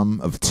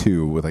mom of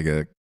two with like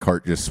a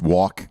cart just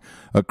walk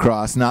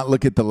across, not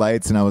look at the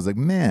lights. And I was like,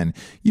 man,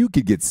 you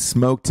could get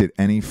smoked at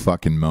any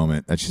fucking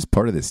moment. That's just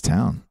part of this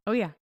town. Oh,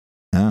 yeah.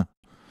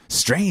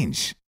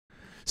 Strange.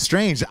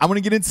 I want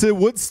to get into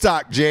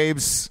Woodstock,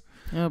 Jables.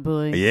 Oh,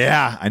 boy.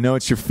 Yeah, I know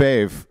it's your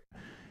fave.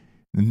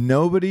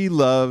 Nobody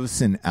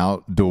loves an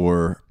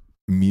outdoor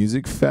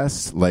music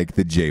fest like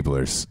the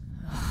Jablers.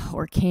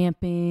 Or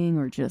camping,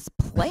 or just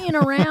playing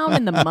around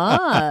in the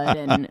mud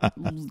and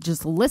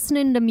just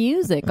listening to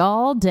music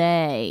all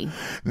day.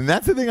 And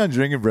that's the thing on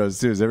Drinking Bros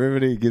too, is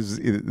everybody gives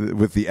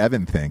with the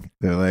Evan thing.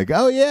 They're like,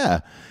 "Oh yeah,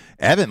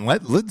 Evan,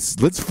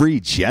 let's free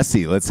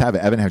Jessie. Let's have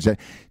Evan have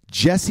Jessie."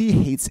 Jessie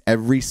hates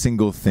every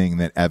single thing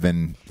that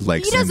Evan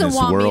likes in this world. He doesn't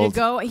want me to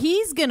go.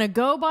 He's going to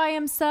go by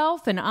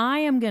himself, and I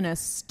am going to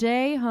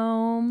stay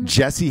home.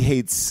 Jessie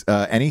hates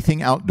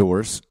anything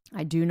outdoors.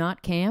 I do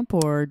not camp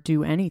or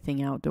do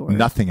anything outdoors.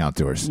 Nothing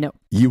outdoors. No.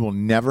 You will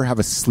never have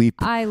a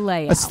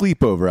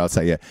sleepover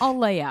outside. Yeah. I'll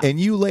lay out. And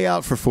you lay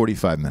out for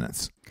 45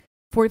 minutes.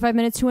 45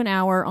 minutes to an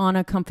hour on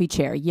a comfy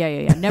chair.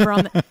 Yeah. Never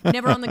on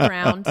the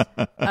ground.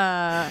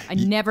 I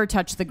never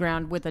touch the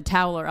ground with a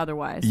towel or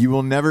otherwise. You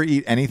will never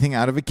eat anything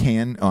out of a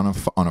can on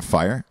a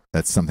fire.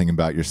 That's something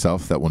about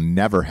yourself that will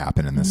never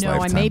happen in this lifetime.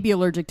 No, I may be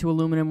allergic to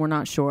aluminum. We're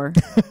not sure.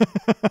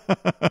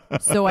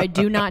 So I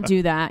do not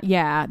do that.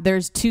 Yeah,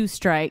 there's 2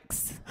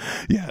 strikes.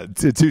 Yeah,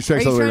 2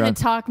 strikes all the way around. Are you trying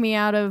to talk me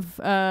out of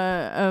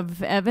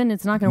Evan?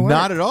 It's not going to work.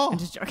 Not at all. I'm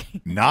just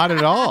joking. Not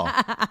at all.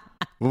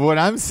 What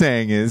I'm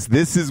saying is,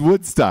 this is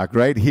Woodstock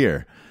right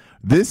here.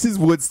 This is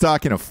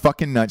Woodstock in a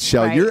fucking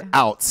nutshell. Right. You're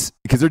out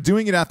because they're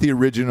doing it at the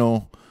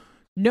original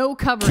no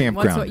covering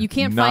whatsoever. You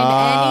can't Nothing.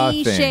 find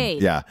any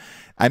shade. Yeah.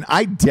 And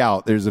I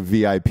doubt there's a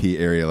VIP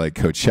area like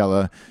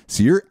Coachella.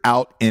 So you're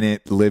out in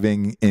it,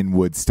 living in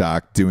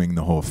Woodstock, doing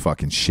the whole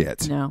fucking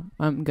shit. No,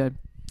 I'm good.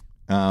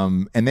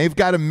 And they've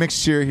got a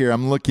mixture here.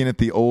 I'm looking at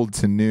the old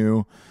to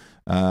new.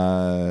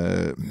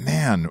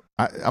 Man,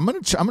 I'm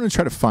gonna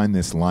try to find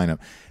this lineup.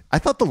 I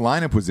thought the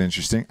lineup was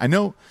interesting. I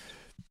know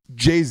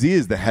Jay-Z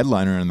is the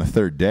headliner on the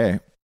third day.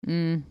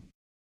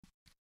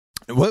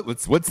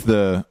 What's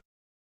the...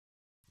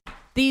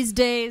 These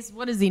days,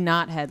 what is he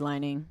not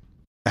headlining?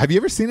 Have you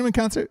ever seen him in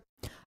concert?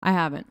 I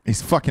haven't.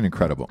 He's fucking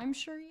incredible. I'm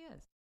sure he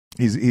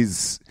is.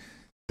 He's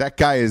that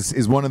guy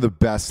is one of the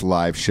best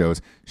live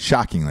shows,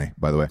 shockingly,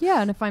 by the way.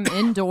 Yeah, and if I'm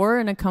indoor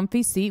in a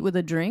comfy seat with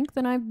a drink,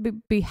 then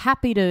I'd be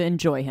happy to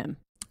enjoy him.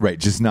 Right,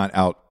 just not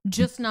out.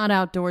 Just not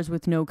outdoors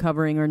with no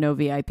covering or no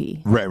VIP.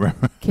 Right.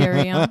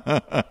 Carry on.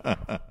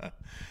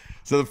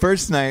 So the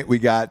first night we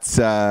got,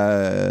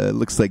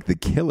 looks like the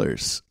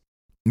Killers.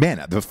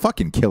 Man, the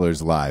fucking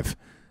Killers live.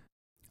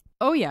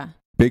 Oh, yeah.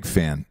 Big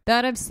fan.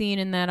 That I've seen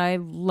and that I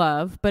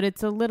love, but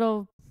it's a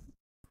little...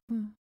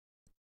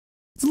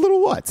 It's a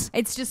little what?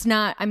 It's just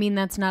not, I mean,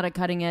 that's not a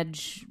cutting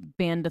edge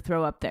band to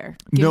throw up there.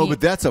 But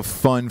that's a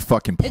fun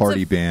fucking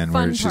party band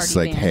where it's just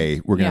like,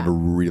 hey, we're going to have a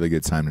really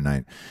good time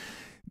tonight.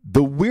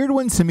 The weird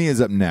one to me is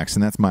up next,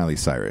 and that's Miley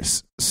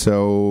Cyrus.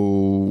 So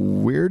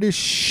where does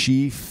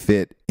she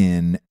fit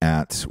in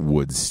at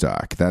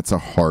Woodstock? That's a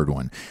hard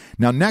one.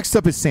 Now, next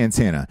up is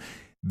Santana.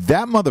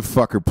 That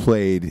motherfucker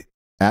played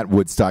at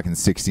Woodstock in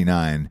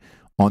 1969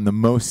 on the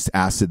most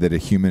acid that a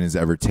human has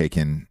ever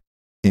taken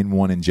in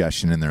one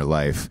ingestion in their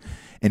life.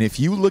 And if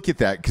you look at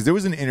that, because there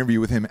was an interview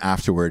with him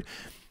afterward,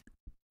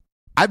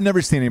 I've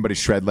never seen anybody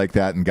shred like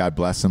that, and God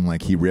bless him,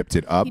 like he ripped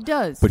it up. He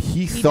does. But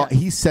he thought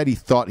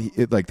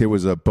like there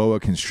was a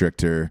boa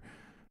constrictor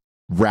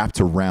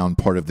wrapped around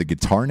part of the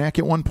guitar neck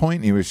at one point,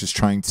 and he was just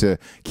trying to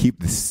keep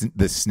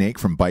the snake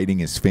from biting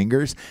his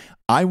fingers.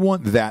 I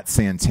want that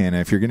Santana.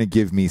 If you're going to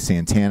give me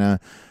Santana,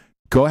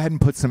 go ahead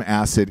and put some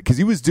acid, because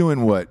he was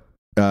doing what?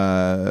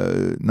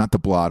 Not the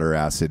blotter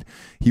acid.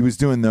 He was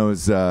doing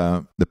those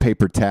the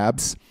paper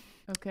tabs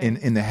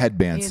in the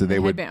headband, so they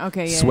would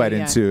sweat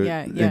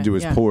into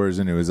his pores,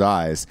 into his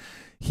eyes.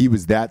 He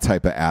was that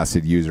type of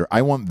acid user.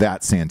 I want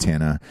that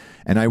Santana,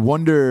 and I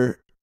wonder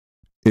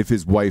if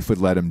his wife would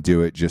let him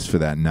do it just for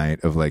that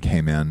night of like,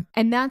 hey man.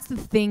 And that's the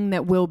thing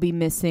that will be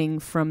missing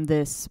from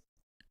this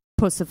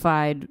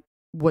pussified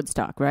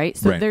Woodstock, right?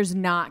 So there's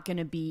not going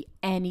to be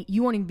any.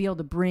 You won't even be able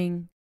to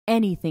bring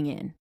anything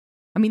in.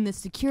 I mean, the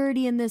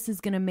security in this is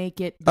going to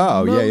make it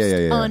the most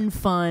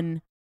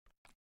unfun,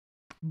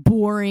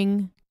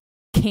 boring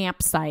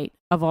campsite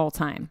of all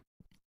time.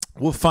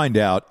 We'll find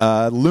out.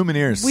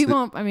 Lumineers. We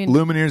won't. I mean,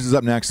 Lumineers is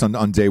up next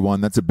on day one.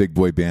 That's a big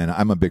boy band.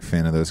 I'm a big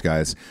fan of those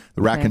guys.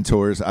 The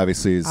Raconteurs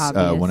obviously is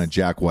one of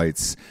Jack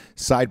White's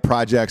side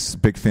projects.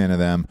 Big fan of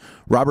them.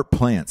 Robert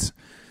Plant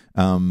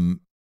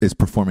is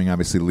performing.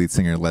 Obviously, the lead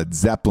singer Led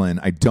Zeppelin.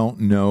 I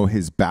don't know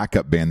his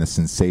backup band, the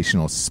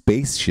Sensational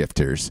Space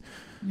Shifters.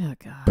 Oh,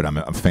 God. But I'm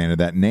a fan of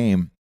that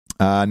name.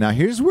 Now,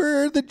 here's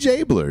where the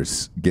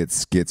Jablers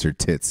gets her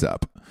tits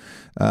up.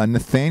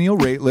 Nathaniel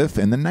Rateliff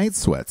and the Night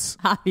Sweats.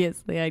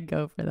 Obviously, I'd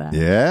go for that.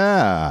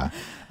 Yeah.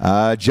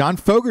 John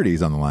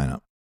Fogerty's on the lineup.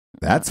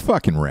 That's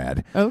fucking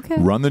rad. Okay.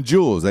 Run the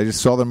Jewels. I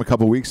just saw them a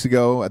couple weeks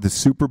ago at the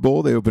Super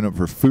Bowl. They opened up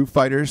for Foo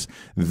Fighters.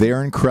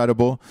 They're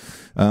incredible.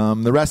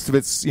 The rest of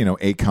it's,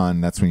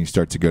 Akon. That's when you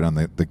start to go down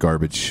the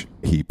garbage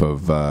heap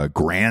of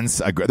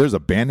there's a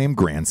band named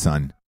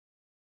Grandson.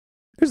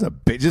 There's a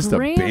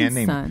band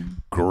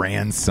named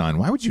Grandson.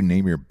 Why would you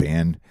name your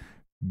band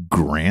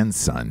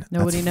Grandson?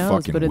 Nobody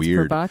knows, but it's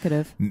weird.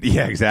 Provocative.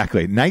 Yeah,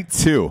 exactly. Night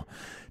 2,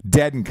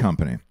 Dead and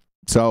Company.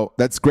 So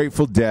that's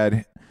Grateful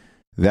Dead.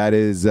 That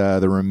is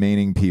the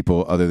remaining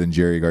people other than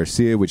Jerry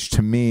Garcia, which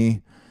to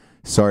me,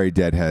 sorry,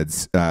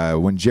 Deadheads,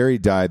 when Jerry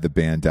died, the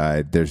band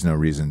died. There's no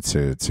reason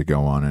to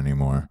go on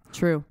anymore.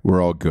 True.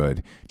 We're all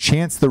good.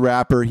 Chance the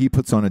Rapper, he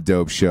puts on a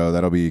dope show.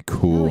 That'll be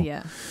cool.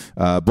 Hell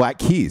yeah. Black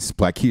Keys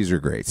are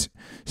great.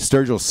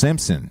 Sturgill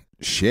Simpson,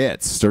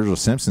 Sturgill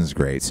Simpson's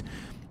great.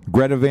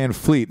 Greta Van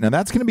Fleet. Now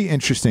that's going to be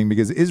interesting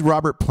because is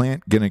Robert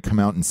Plant going to come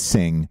out and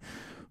sing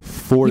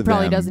for them? He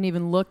probably doesn't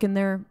even look in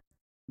their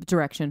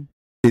direction.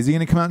 Is he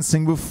going to come out and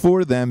sing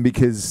before them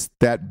because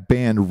that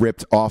band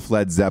ripped off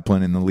Led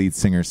Zeppelin and the lead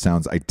singer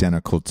sounds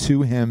identical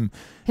to him?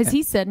 Has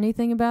he said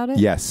anything about it?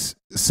 Yes.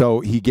 So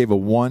he gave a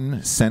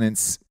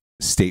one-sentence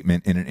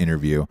statement in an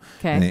interview.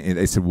 Okay. And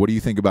they said, what do you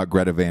think about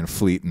Greta Van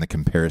Fleet and the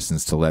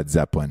comparisons to Led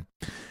Zeppelin?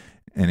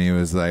 And he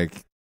was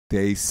like,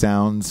 they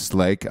sound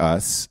like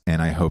us,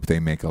 and I hope they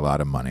make a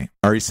lot of money.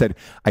 Or he said,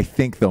 I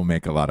think they'll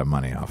make a lot of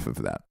money off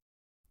of that.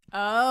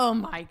 Oh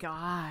my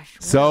gosh!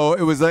 So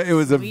it was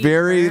a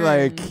very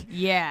burn.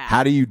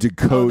 How do you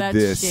decode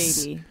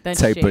this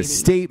type of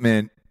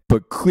statement?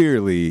 But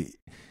clearly,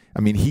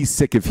 I mean, he's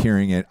sick of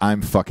hearing it.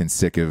 I'm fucking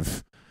sick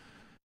of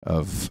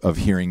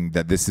hearing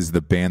that this is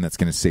the band that's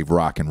going to save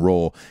rock and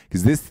roll,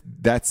 because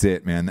that's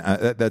it, man.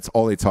 That's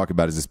all they talk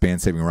about is this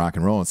band saving rock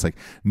and roll. It's like,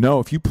 no,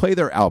 if you play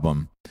their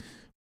album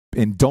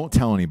and don't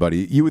tell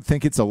anybody, you would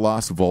think it's a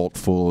lost vault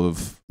full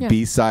of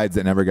B-sides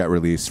that never got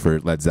released for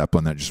Led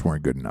Zeppelin that just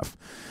weren't good enough.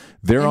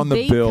 They're on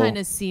the bill. They kind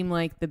of seem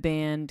like the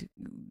band.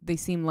 They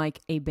seem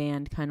like a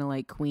band kind of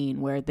like Queen,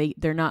 where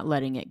they're not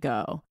letting it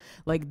go.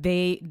 Like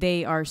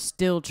they are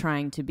still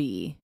trying to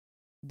be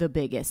the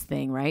biggest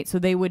thing, right? So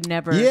they would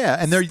never. Yeah,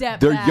 and they're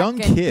young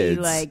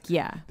kids.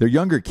 They're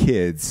younger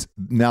kids.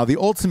 Now the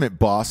ultimate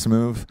boss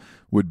move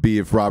would be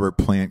if Robert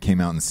Plant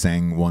came out and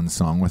sang one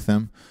song with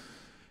them,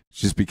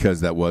 just because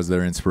that was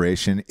their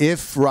inspiration.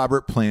 If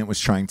Robert Plant was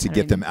trying to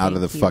get them out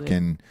of the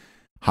fucking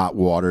hot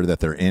water that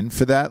they're in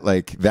for that,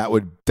 like that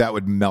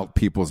would melt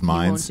people's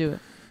minds. He won't do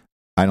it.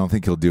 I don't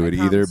think he'll do it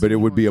either, but it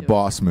would be a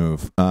boss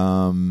move.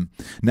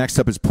 Next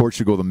up is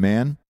Portugal the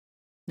Man.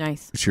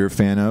 Nice. Which you're a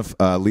fan of.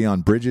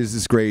 Leon Bridges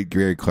is great.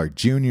 Gary Clark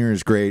Jr.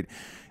 is great.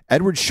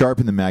 Edward Sharpe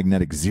and the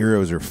Magnetic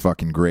Zeros are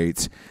fucking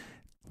great.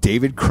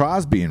 David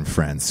Crosby and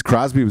friends.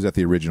 Crosby was at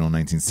the original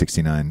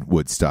 1969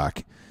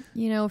 Woodstock.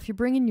 You know, if you're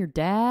bringing your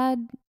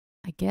dad,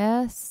 I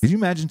guess. Could you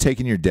imagine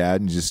taking your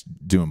dad and just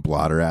doing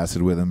blotter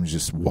acid with him,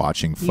 just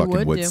watching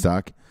fucking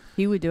Woodstock?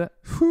 He would do it.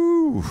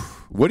 Whew.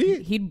 What do you?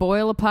 He'd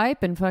boil a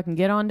pipe and fucking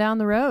get on down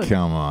the road.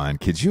 Come on.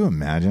 Could you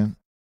imagine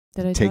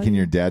Did I taking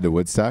your dad to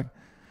Woodstock?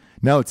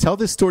 No, tell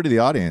this story to the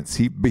audience.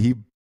 He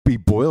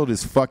boiled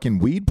his fucking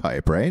weed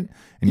pipe, right?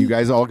 And you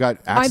guys all got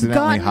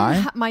accidentally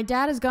high? My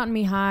dad has gotten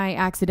me high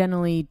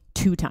accidentally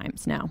 2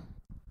 times now.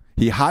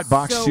 He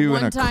hotboxed you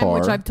in a time, car.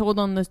 Which I've told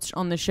on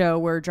the show,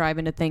 we're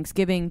driving to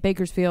Thanksgiving,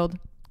 Bakersfield,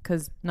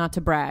 because not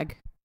to brag,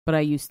 but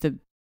I used to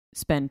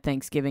spend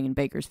Thanksgiving in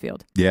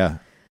Bakersfield. Yeah.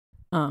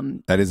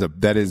 That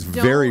is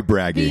very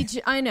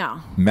braggy. I know.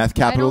 Meth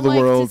capital of the world.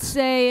 I don't world. like to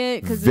say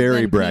it because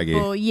very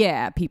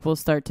braggy. People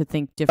start to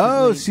think differently.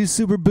 Oh, she's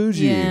super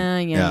bougie.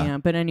 Yeah.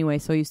 But anyway,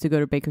 so I used to go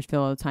to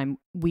Bakersfield all the time.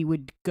 We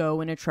would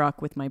go in a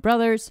truck with my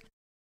brothers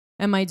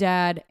and my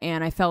dad,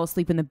 and I fell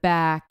asleep in the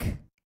back.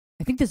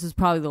 I think this was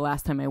probably the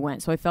last time I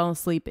went. So I fell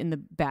asleep in the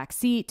back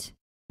seat.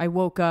 I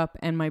woke up,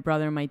 and my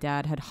brother and my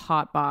dad had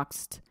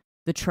hotboxed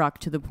the truck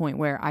to the point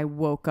where I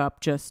woke up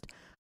just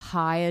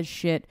high as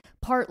shit,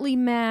 partly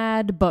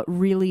mad, but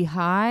really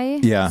high.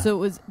 Yeah. So it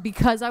was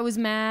because I was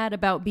mad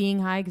about being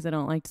high because I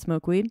don't like to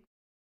smoke weed.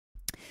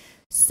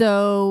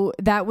 So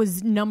that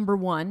was number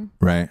 1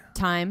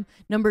 time.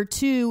 Number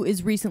 2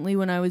 is recently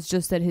when I was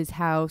just at his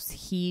house,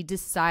 he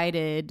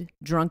decided,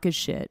 drunk as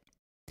shit,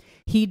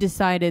 he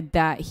decided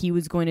that he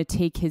was going to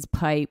take his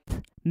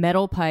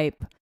metal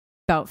pipe,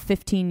 about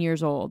 15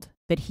 years old,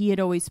 that he had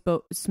always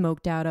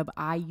smoked out of.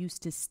 I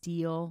used to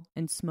steal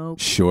and smoke.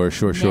 Sure.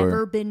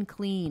 Never been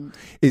cleaned.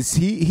 Is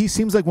he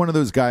seems like one of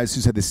those guys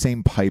who's had the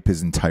same pipe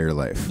his entire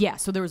life. Yeah,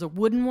 so there was a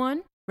wooden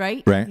one,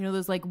 right? Right. You know,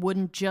 there's like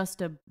wooden,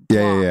 just a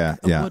block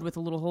of wood with a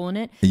little hole in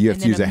it. You have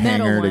to use a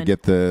hanger to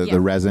get the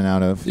resin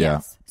out of.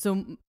 Yes.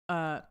 So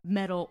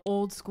metal,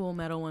 old school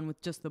metal one with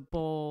just the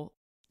bowl,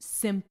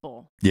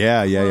 simple.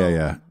 Yeah.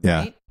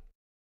 Right?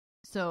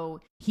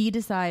 So he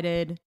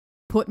decided,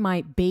 put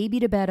my baby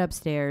to bed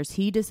upstairs.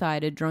 He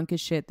decided, drunk as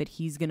shit, that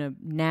he's gonna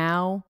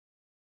now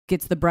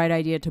gets the bright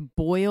idea to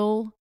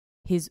boil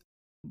his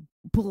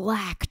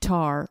black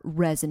tar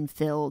resin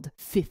filled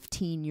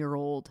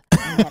 15-year-old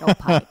metal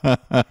pipe,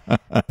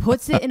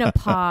 puts it in a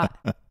pot,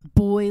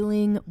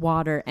 boiling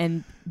water,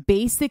 and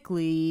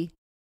basically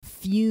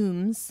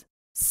fumes,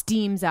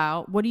 steams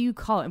out. What do you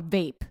call it?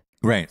 Vape.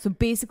 Right. So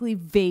basically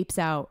vapes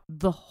out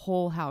the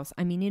whole house.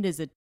 I mean, it is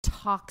a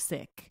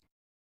toxic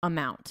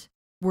amount.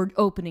 We're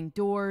opening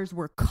doors.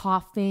 We're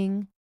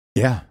coughing.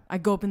 Yeah. I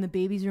go up in the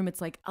baby's room.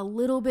 It's like a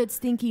little bit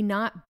stinky,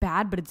 not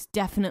bad, but it's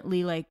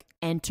definitely like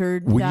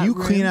entered. When you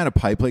room. clean out a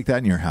pipe like that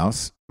in your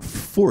house,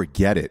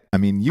 forget it. I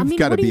mean, you've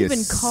got to be a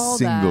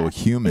single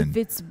human. If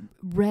it's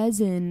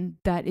resin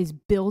that is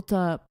built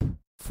up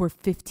for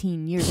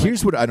 15 years.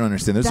 Here's what I don't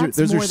understand.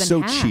 Those are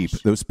so cheap.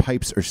 Those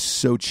pipes are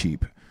so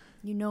cheap.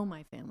 You know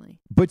my family.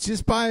 But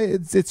just buy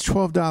it's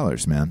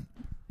 $12, man.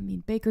 I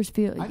mean,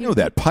 Bakersfield. I know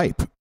that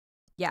pipe.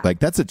 Yeah. Like,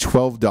 that's a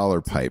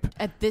 $12 pipe.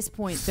 At this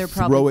point, they're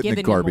probably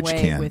giving them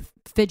away with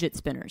fidget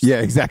spinners. Yeah,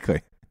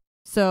 exactly.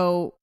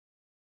 So,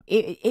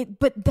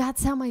 but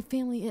that's how my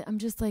family is. I'm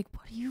just like,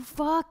 what are you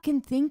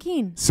fucking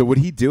thinking? So would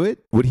he do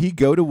it? Would he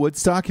go to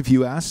Woodstock if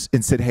you asked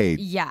and said, hey,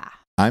 yeah,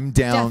 I'm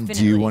down. Definitely.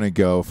 Do you want to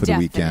go for the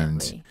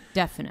weekend?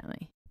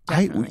 Definitely.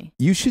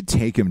 You should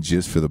take him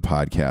just for the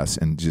podcast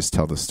and just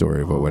tell the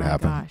story of what would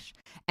happen. Gosh.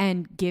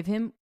 And give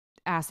him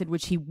acid,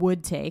 which he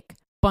would take.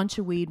 Bunch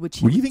of weed, which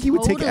he would you think he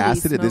would take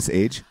acid smoke. At this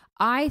age?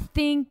 I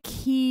think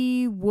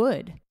he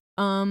would.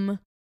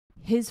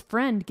 His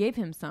friend gave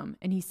him some,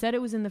 and he said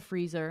it was in the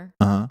freezer.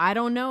 Uh-huh. I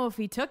don't know if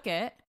he took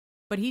it,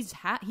 but he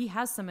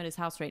has some at his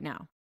house right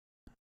now.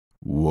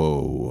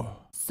 Whoa!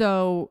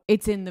 So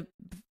it's in the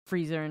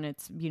freezer, and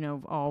it's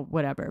all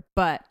whatever.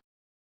 But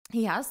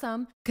he has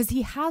some because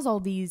he has all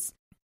these,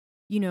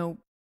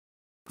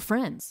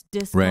 friends,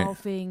 disc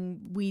golfing,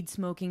 weed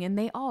smoking, and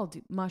they all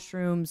do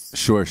mushrooms.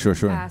 Sure.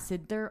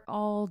 Acid. They're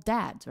all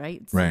dads,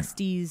 right? Right.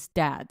 60s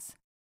dads.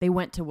 They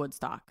went to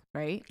Woodstock,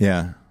 right?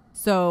 Yeah.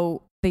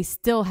 So they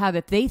still have,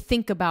 if they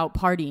think about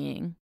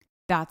partying,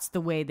 that's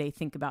the way they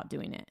think about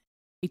doing it.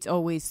 It's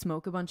always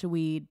smoke a bunch of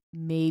weed,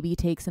 maybe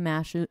take some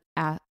acid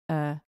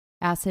and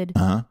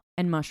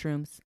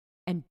mushrooms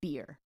and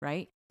beer,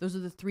 right? Those are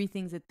the 3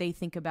 things that they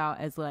think about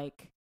as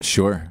like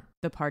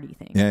the party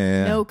thing.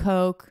 Yeah. No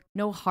Coke,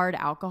 no hard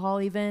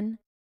alcohol even.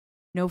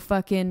 No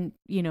fucking,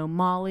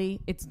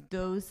 Molly. It's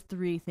those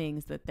 3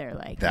 things that they're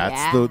like.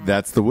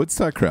 That's the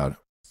Woodstock crowd.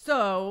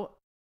 So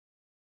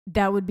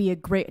that would be a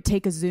great,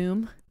 take a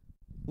Zoom,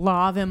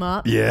 lav him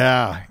up.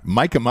 Yeah.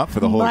 Mic him up for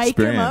the whole experience.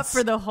 Mic him up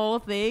for the whole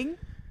thing.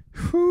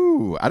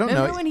 Whew, I don't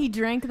know. Remember when he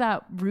drank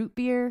that root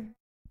beer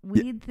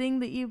weed thing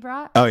that you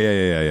brought? Oh,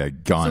 yeah.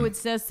 Gone. So it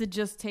says to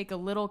just take a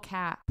little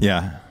cap.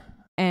 Yeah.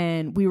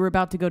 And we were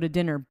about to go to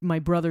dinner, my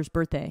brother's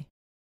birthday.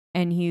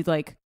 And he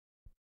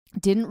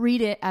didn't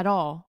read it at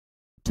all.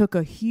 Took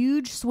a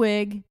huge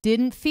swig,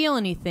 didn't feel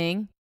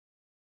anything.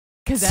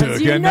 Because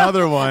Took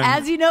another one.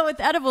 As you know, with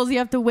edibles, you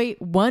have to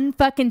wait 1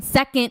 fucking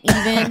second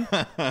even.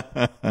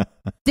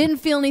 Didn't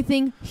feel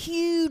anything.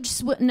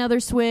 Huge another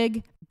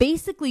swig.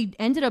 Basically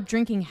ended up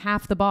drinking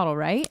half the bottle,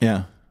 right?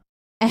 Yeah.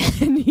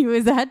 And he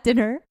was at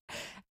dinner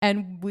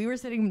and we were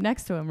sitting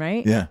next to him,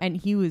 right? Yeah. And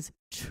he was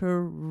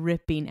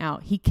tripping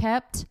out. He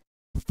kept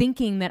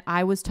thinking that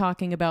I was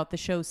talking about the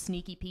show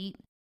Sneaky Pete.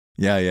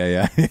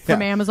 Yeah.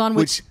 From Amazon,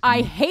 which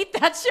I hate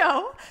that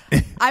show.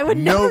 I would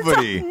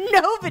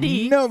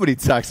Nobody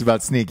talks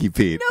about Sneaky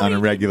Pete on a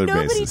regular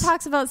basis. Nobody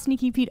talks about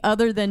Sneaky Pete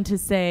other than to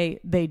say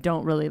they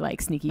don't really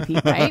like Sneaky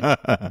Pete,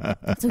 right?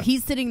 So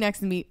he's sitting next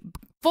to me,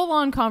 full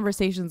on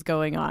conversations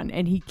going on,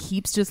 and he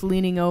keeps just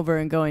leaning over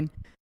and going,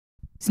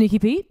 Sneaky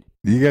Pete?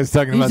 You guys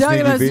talking about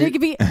Sneaky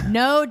Pete?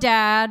 No,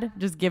 Dad.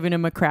 Just giving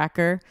him a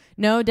cracker.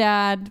 No,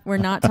 Dad. We're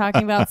not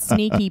talking about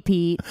Sneaky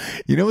Pete.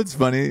 You know what's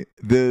funny?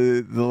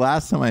 The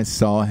last time I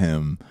saw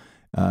him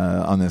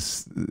on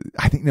this,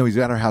 I think he was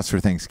at our house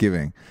for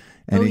Thanksgiving,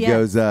 and he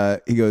goes,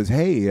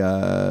 "Hey,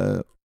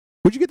 where'd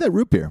you get that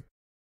root beer?"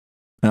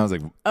 And I was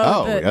like,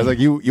 I was like,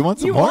 you want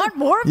some more? You want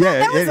more of that?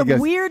 That was a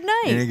weird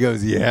night. And he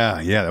goes,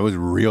 yeah, that was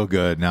real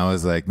good. And I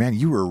was like, man,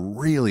 you were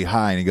really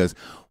high. And he goes,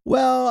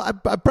 well, I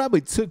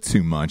probably took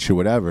too much or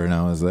whatever. And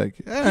I was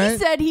like, all right. He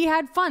said he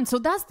had fun. So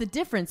that's the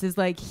difference is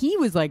like, he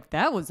was like,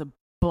 that was a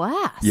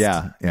blast.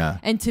 Yeah.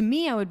 And to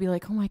me, I would be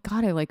like, oh my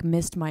God, I like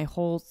missed my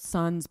whole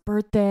son's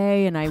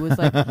birthday. And I was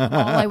like, all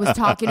I was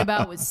talking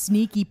about was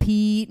Sneaky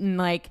Pete. And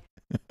like,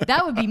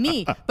 that would be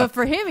me. But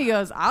for him, he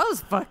goes, I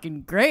was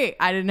fucking great.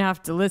 I didn't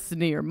have to listen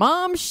to your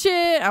mom's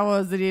shit. I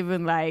wasn't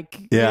even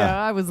like,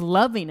 I was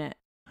loving it.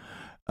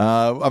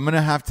 I'm going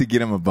to have to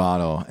get him a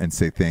bottle and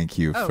say thank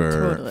you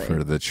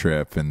for the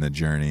trip and the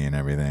journey and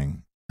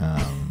everything.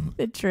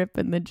 The trip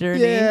and the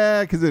journey.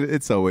 Yeah, because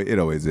it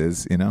always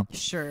is, you know?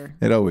 Sure.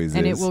 It always is.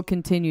 And it will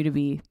continue to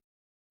be.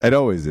 It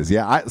always is.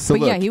 Yeah.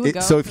 He would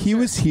go. So if he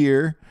was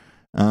here,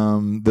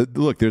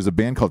 look, there's a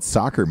band called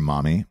Soccer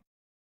Mommy.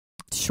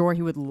 Sure,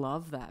 he would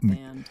love that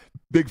band.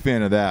 Big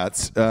fan of that.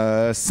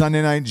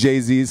 Sunday night,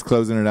 Jay-Z's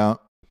closing it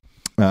out.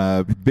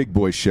 Big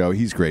boy show.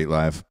 He's great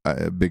live.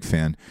 Big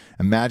fan.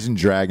 Imagine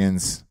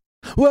Dragons.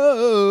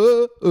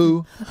 Whoa,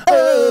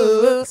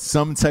 oh,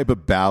 some type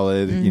of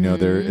ballad. Mm-hmm. You know,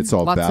 it's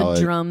all lots ballad. Lots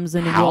of drums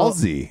and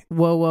Halsey.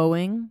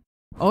 Whoa-woing.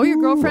 Oh, your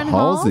girlfriend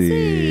Halsey.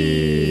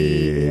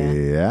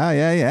 Yeah.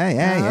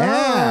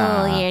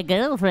 Oh, your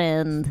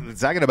girlfriend.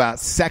 Talking about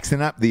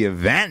sexing up the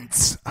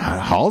events.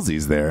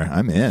 Halsey's there.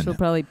 I'm in. She'll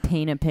probably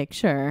paint a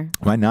picture.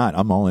 Why not?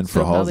 I'm all in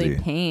for Halsey. She'll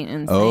probably paint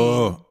and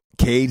say,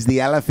 Cage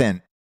the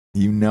Elephant.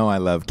 You know I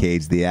love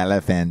Cage the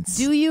Elephant.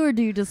 Do you, or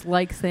do you just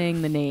like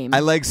saying the name? I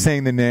like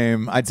saying the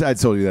name. I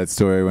told you that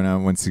story when I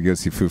went to go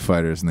see Foo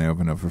Fighters, and they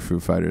opened up for Foo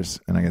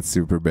Fighters, and I got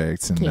super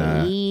baked. And,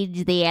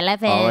 Cage the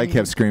Elephant. All I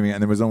kept screaming,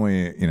 and there was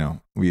only,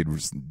 we had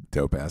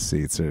dope ass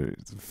seats, or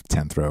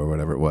 10th row or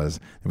whatever it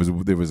was.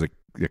 There was a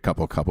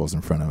couple couples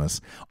in front of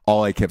us.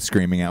 All I kept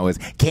screaming out was,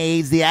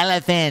 Cage the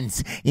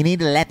Elephant. You need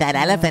to let that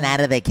elephant out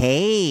of the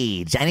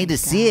cage. I need to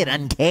see it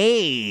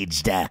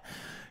uncaged.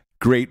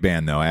 Great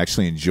band, though. I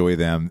actually enjoy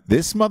them.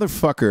 This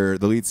motherfucker,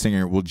 the lead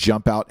singer, will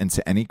jump out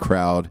into any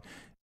crowd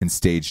and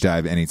stage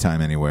dive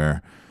anytime,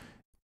 anywhere.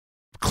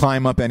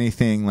 Climb up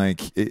anything.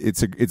 Like,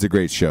 it's a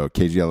great show.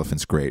 Cage the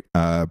Elephant's great.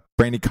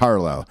 Brandy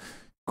Carlo,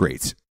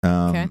 great.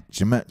 Okay.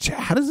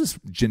 How does this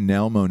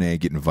Janelle Monáe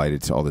get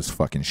invited to all this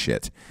fucking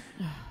shit?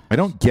 I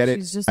don't get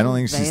it. I don't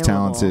think she's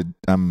talented.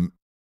 I'm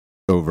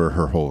over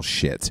her whole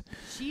shit.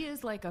 She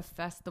is like a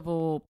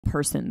festival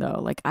person,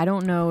 though. Like, I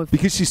don't know if...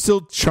 Because she's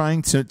still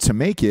trying to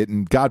make it,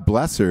 and God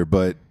bless her,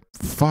 but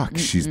fuck,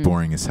 she's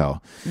boring as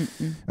hell.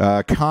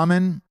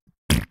 Common,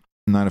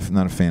 not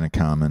a fan of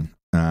Common.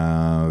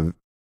 The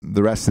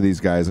rest of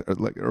these guys,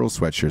 like Earl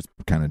Sweatshirt's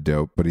kind of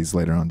dope, but he's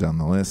later on down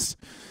the list.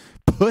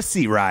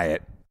 Pussy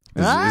Riot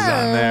is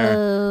on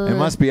there. It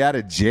must be out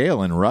of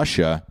jail in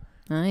Russia.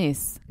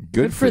 Nice.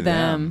 Good for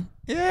them.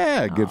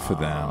 Yeah, good for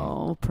them.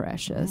 Oh,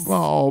 precious.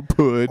 Oh,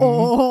 pudding.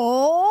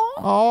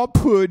 Oh,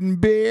 pudding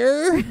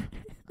bear.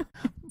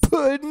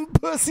 Pudding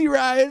Pussy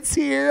Riot's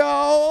here.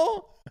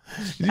 Oh.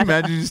 Can you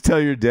imagine just tell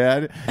your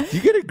dad,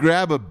 you got to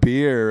grab a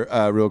beer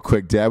real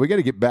quick, Dad. We got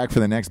to get back for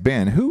the next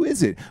band. Who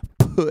is it?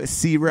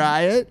 Pussy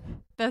Riot?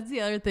 That's the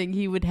other thing.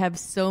 He would have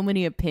so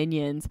many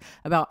opinions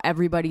about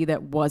everybody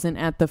that wasn't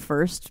at the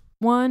first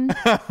one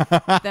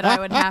that I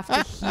would have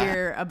to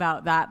hear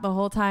about that the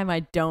whole time. I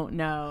don't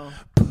know.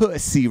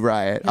 Pussy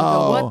Riot.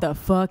 What the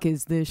fuck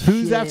is this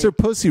Who's shit? after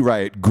Pussy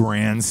Riot?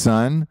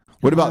 Grandson.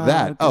 What about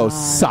that? God. Oh,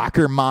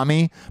 Soccer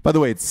Mommy. By the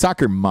way, it's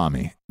Soccer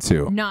Mommy,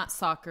 too. Not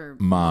Soccer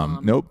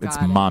Mom. Nope, it's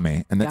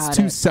Mommy. And that's Got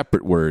two it.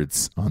 separate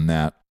words on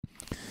that.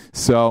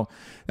 So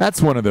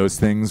that's one of those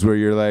things where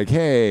you're like,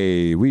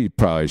 hey, we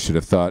probably should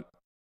have thought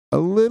a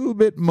little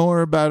bit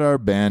more about our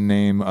band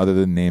name other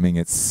than naming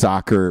it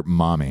Soccer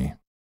Mommy.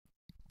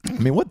 I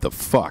mean, what the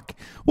fuck?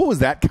 What was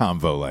that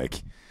convo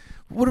like?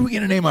 What are we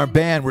going to name our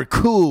band? We're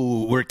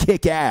cool. We're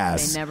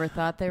kick-ass. They never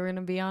thought they were going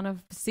to be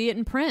on see it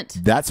in print.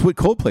 That's what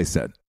Coldplay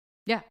said.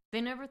 Yeah, they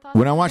never thought.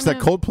 When I watched that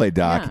Coldplay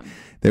doc,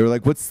 They were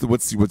like, "What's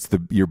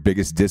your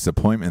biggest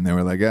disappointment?" And they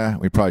were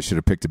like, we probably should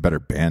have picked a better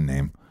band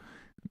name."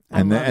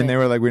 And they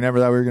were like, "We never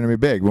thought we were going to be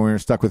big when we were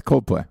stuck with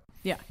Coldplay."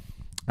 Yeah.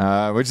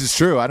 Which is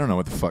true. I don't know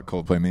what the fuck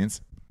Coldplay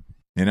means.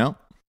 You know?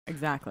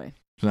 Exactly.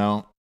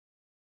 So,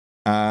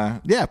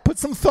 put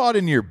some thought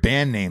in your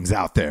band names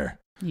out there.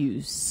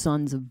 You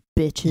sons of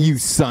bitches. You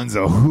sons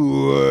of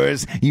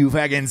whores. You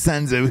fucking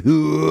sons of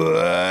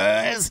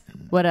whores.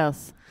 What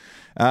else?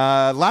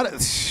 A lot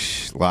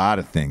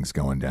of things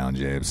going down,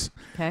 James.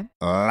 Okay.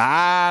 A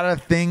lot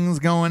of things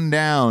going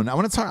down. I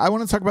want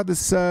to talk about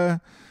this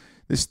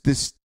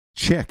this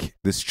chick,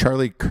 this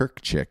Charlie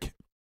Kirk chick.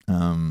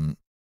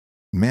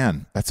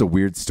 Man, that's a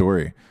weird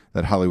story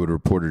that Hollywood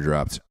Reporter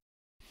dropped.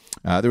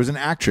 There was an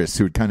actress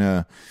who kind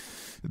of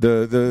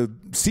the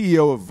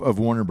CEO of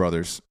Warner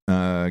Brothers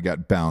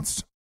got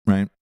bounced,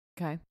 right?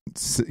 Okay.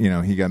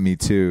 He got Me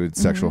Too,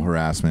 sexual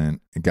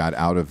harassment, got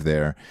out of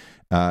there.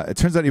 It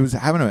turns out he was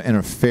having an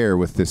affair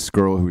with this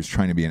girl who was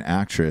trying to be an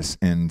actress,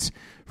 and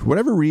for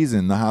whatever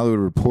reason, the Hollywood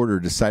Reporter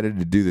decided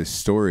to do this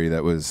story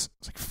that was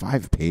like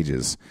 5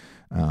 pages.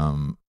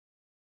 Her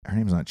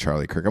name's not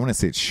Charlie Kirk. I want to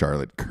say it's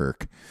Charlotte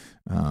Kirk.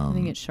 I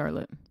think it's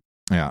Charlotte.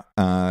 Yeah,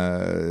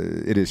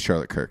 it is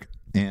Charlotte Kirk.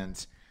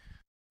 And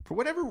for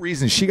whatever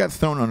reason, she got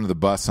thrown under the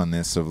bus on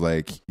this of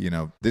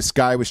this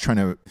guy was trying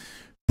to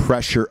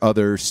pressure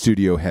other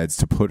studio heads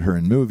to put her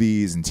in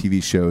movies and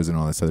TV shows and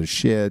all this other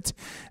shit.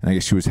 And I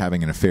guess she was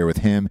having an affair with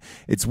him.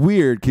 It's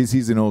weird because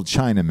he's an old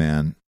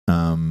Chinaman.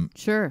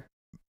 Sure.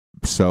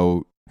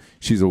 So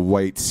she's a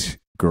white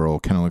girl,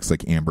 kind of looks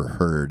like Amber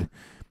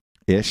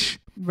Heard-ish.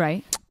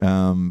 Right.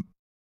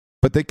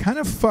 But they kind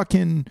of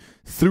fucking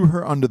threw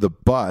her under the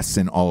bus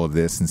in all of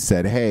this and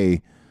said,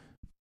 "Hey,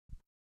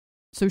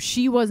 so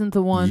she wasn't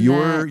the one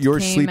you're that came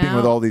sleeping out?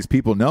 with all these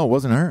people." No, it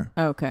wasn't her.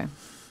 Okay.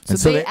 So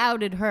they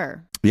outed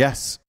her.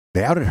 Yes,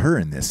 they outed her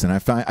in this, and I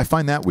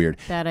find that weird.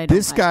 That I don't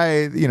this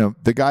guy,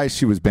 the guy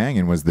she was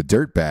banging was the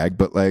dirtbag,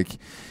 but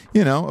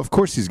of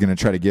course he's going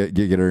to try to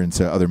get her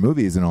into other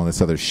movies and all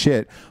this other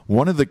shit.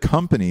 One of the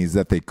companies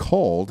that they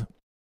called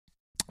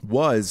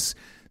was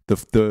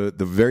the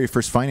very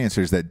first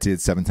financiers that did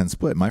 710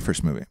 Split, my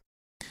first movie.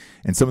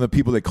 And some of the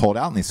people they called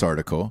out in this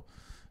article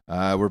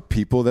were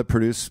people that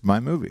produced my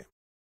movie.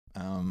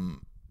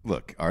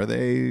 Look, are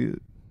they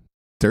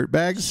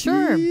dirtbags?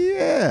 Sure.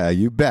 Yeah,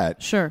 you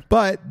bet. Sure.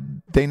 But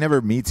they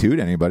never Me Too'd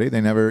anybody.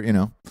 They never,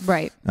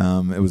 Right.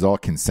 It was all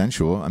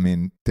consensual. I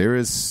mean,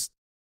 there's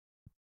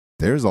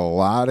a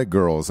lot of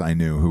girls I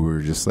knew who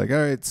were just like, all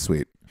right,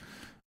 sweet.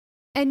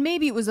 And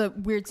maybe it was a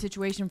weird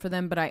situation for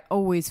them, but I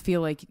always feel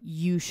like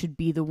you should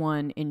be the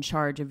one in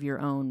charge of your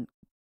own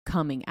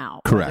coming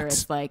out. Correct. Whether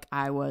it's like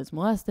I was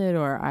molested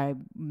or I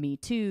Me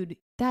Too'd,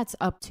 that's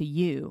up to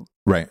you.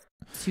 Right.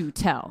 To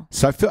tell.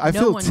 So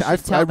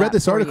I read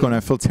this article and I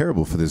feel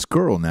terrible for this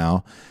girl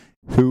now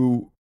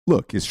who,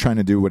 look, is trying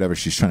to do whatever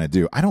she's trying to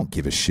do. I don't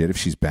give a shit if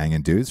she's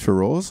banging dudes for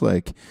roles.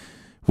 Like,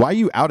 why are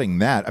you outing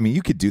that? I mean,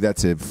 you could do that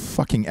to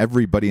fucking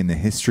everybody in the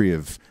history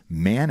of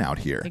man out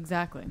here.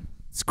 Exactly.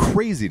 It's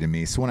crazy to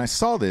me. So when I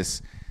saw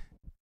this,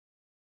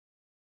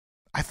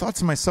 I thought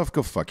to myself,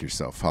 go fuck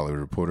yourself,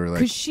 Hollywood Reporter.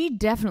 Because she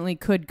definitely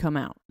could come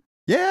out.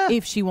 Yeah.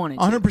 If she wanted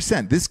to.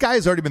 100%. This guy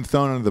has already been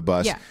thrown under the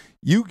bus. Yeah.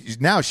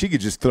 Now she could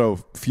just throw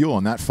fuel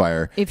on that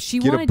fire. If she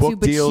get wanted a book to,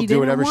 but deal, she do didn't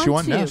whatever want she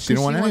wanted. to, No, she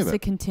didn't want any of wants it. to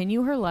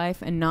continue her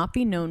life and not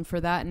be known for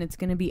that, and it's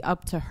going to be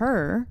up to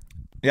her.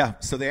 Yeah,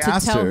 so they to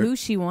asked tell her who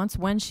she wants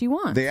when she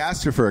wants. They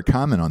asked her for a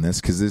comment on this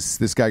because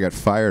this guy got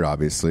fired,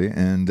 obviously,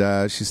 and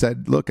she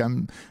said, "Look,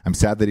 I'm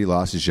sad that he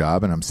lost his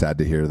job, and I'm sad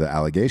to hear the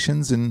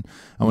allegations, and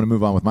I want to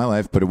move on with my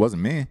life, but it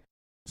wasn't me,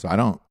 so I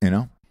don't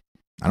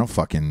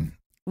fucking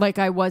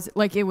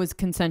it was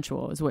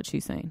consensual, is what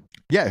she's saying.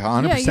 Yeah,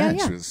 100%.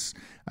 Yeah. She was,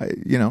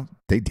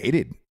 they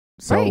dated.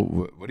 So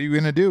right. What are you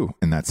gonna do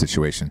in that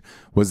situation?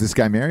 Was this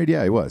guy married?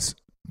 Yeah, he was,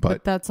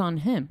 but that's on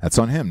him. That's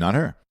on him, not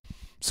her.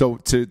 So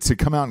to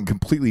come out and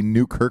completely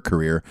nuke her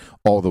career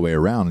all the way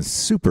around is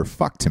super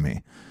fucked to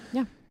me.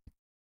 Yeah.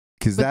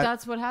 But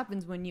that's what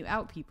happens when you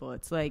out people.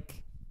 It's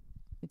like,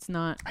 it's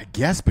not. I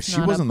guess, but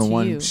she wasn't the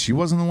one. You. She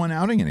wasn't the one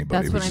outing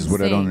anybody, that's which what is I'm what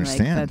saying. I don't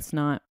understand. Like, that's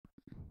not.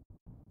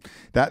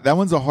 That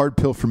one's a hard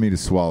pill for me to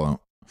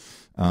swallow,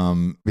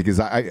 because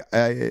I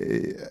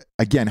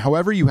again,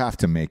 however you have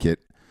to make it.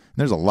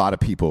 There's a lot of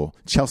people.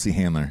 Chelsea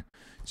Handler,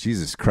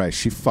 Jesus Christ,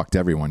 she fucked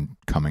everyone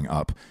coming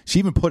up. She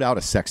even put out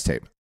a sex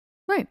tape.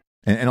 Right.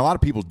 And a lot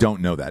of people don't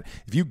know that.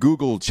 If you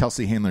Google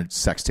Chelsea Handler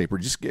sex tape,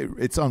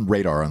 it's on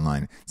Radar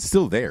online. It's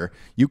still there.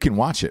 You can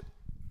watch it.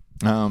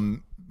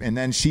 And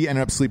then she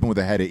ended up sleeping with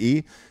the head of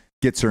E,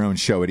 gets her own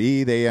show at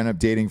E. They end up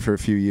dating for a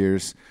few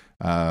years,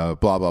 blah,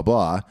 blah,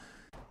 blah.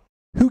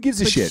 Who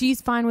gives a shit?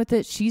 She's fine with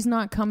it. She's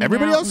not coming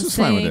Everybody out else and is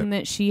fine with saying it.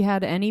 that she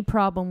had any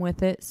problem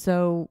with it.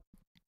 So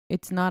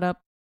it's not up,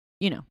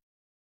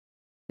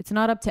 it's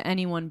not up to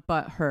anyone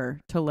but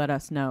her to let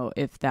us know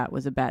if that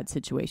was a bad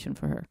situation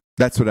for her.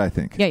 That's what I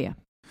think. Yeah.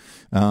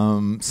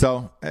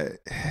 So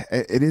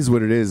it is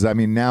what it is. I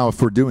mean, now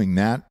if we're doing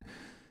that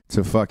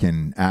to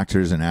fucking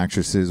actors and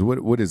actresses,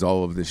 what is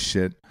all of this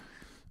shit?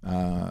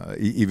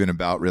 even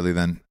about really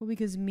then. Well,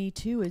 because Me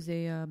Too is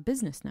a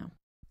business now.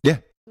 Yeah,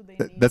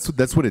 So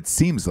that's what it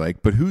seems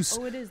like. But who's?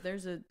 Oh, it is.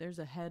 There's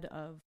a head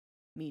of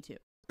Me Too.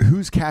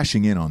 Who's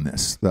cashing in on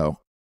this though?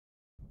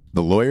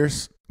 The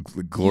lawyers,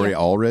 Gloria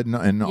Allred,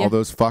 and all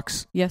those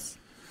fucks. Yes.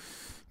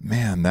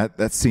 Man,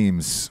 that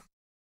seems.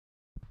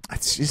 It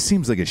just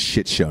seems like a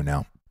shit show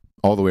now,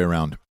 all the way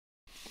around.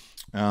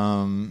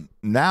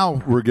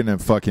 Now we're gonna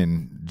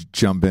fucking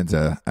jump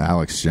into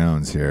Alex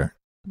Jones here.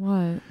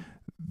 What?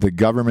 The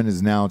government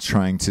is now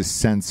trying to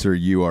censor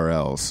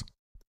URLs.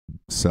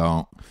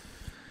 So,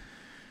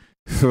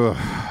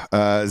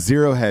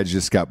 Zero Hedge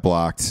just got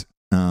blocked.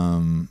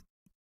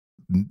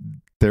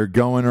 They're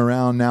going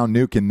around now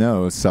nuking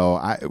those. So,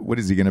 what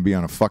is he going to be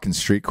on a fucking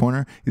street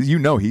corner? You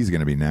know he's going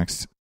to be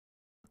next.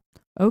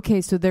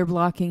 Okay, so they're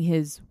blocking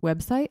his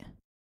website?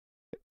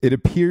 It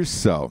appears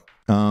so.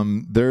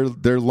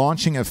 They're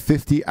launching a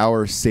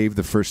 50-hour Save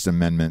the First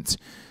Amendment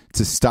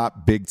to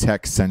stop big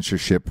tech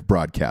censorship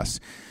broadcasts.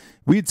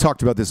 We had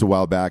talked about this a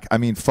while back. I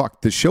mean,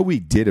 fuck, the show we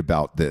did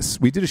about this,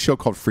 we did a show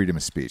called Freedom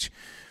of Speech.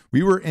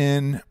 We were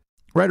in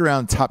right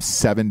around top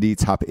 70,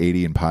 top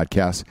 80 in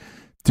podcasts.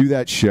 Through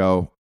that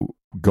show,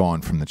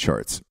 gone from the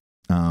charts.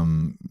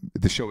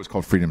 The show was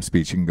called Freedom of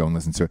Speech. You can go and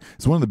listen to it.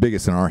 It's one of the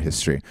biggest in our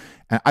history.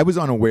 I was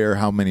unaware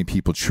how many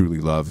people truly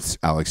loved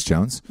Alex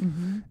Jones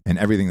and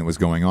everything that was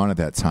going on at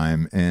that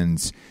time.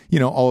 And, you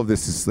know, all of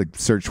this is like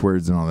search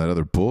words and all that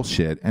other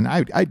bullshit. And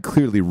I'd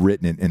clearly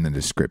written it in the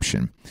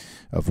description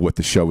of what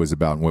the show was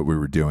about and what we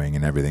were doing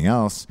and everything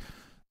else.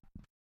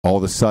 All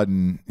of a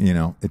sudden, you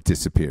know, it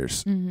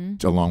disappears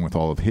along with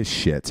all of his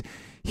shit.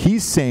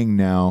 He's saying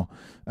now,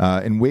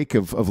 in wake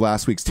of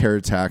last week's terror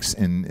attacks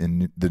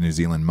in the New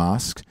Zealand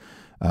mosque,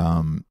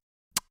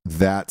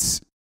 that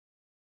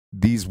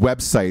these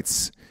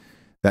websites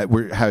that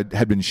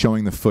had been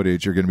showing the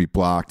footage are going to be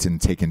blocked and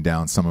taken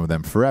down, some of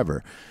them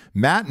forever.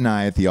 Matt and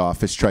I at the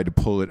office tried to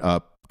pull it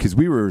up because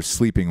we were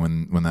sleeping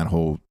when that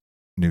whole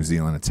New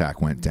Zealand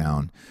attack went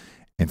down,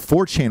 and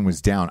 4chan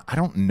was down. I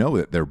don't know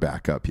that they're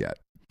back up yet.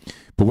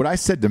 But what I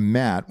said to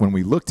Matt when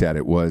we looked at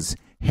it was,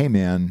 hey,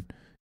 man,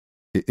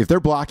 if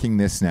they're blocking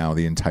this now,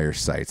 the entire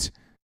site,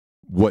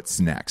 what's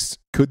next?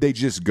 Could they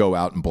just go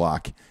out and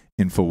block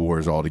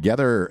InfoWars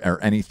altogether, or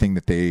anything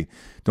that they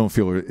don't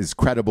feel is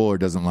credible or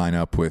doesn't line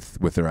up with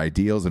their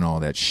ideals and all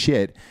that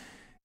shit?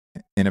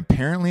 And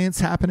apparently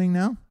it's happening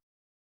now.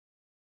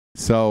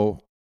 So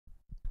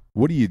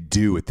what do you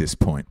do at this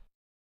point?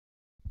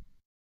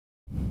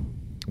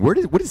 What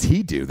does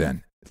he do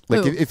then?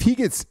 Like, if he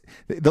gets,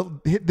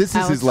 this is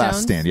Alex his last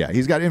Jones? stand. Yeah,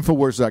 he's got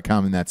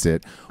Infowars.com and that's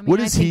it. I mean, what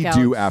does he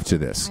do after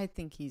this? I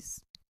think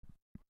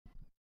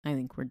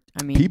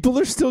People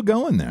are still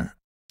going there.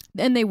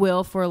 And they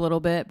will for a little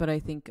bit, but I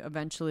think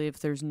eventually if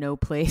there's no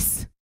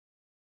place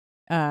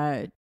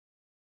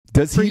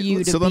Does for he?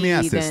 you to So let me be,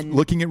 ask this: then-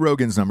 looking at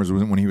Rogan's numbers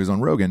when he was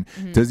on Rogan,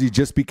 does he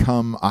just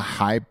become a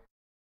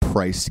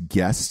high-priced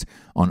guest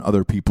on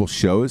other people's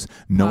shows,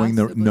 knowing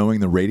Possibly.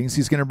 the ratings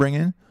he's going to bring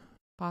in?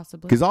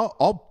 possibly. Because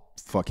I'll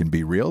fucking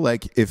be real.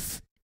 Like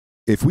if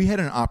we had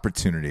an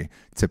opportunity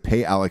to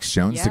pay Alex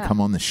Jones to Yeah.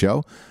 come on the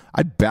show,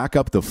 I'd back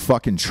up the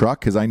fucking truck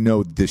because I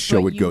know this show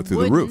But would you go through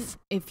the wouldn't roof.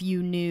 if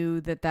you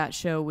knew that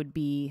show would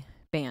be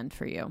banned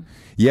for you.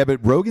 Yeah, but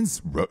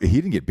he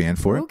didn't get banned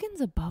for it.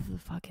 Rogan's above the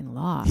fucking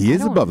law. He I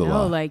is don't above the know.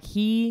 law. Like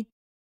he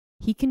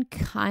can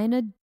kind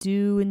of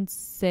do and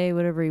say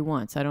whatever he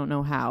wants. I don't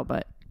know how,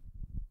 but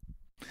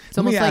it's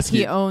Let me almost like ask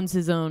he you- owns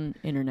his own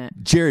internet.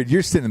 Jared,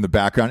 you're sitting in the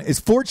background. Is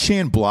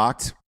 4chan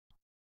blocked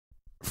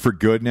for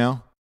good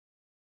now?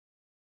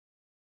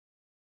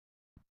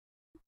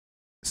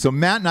 So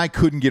Matt and I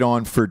couldn't get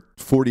on for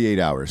 48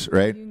 hours,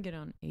 right? You can get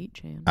on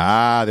 8chan.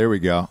 Ah, there we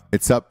go.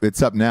 It's up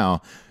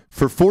now.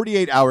 For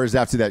 48 hours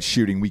after that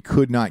shooting, we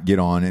could not get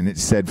on, and it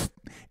said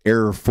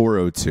error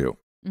 402.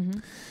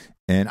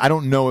 And I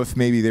don't know if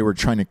maybe they were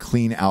trying to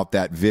clean out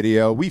that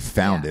video. We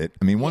found it.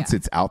 I mean, once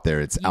it's out there,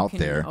 it's out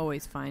there. You can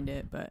always find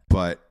it,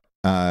 but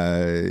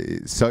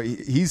So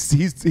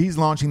he's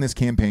launching this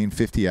campaign,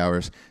 50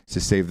 hours to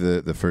save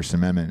the First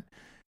Amendment.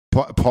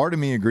 Part of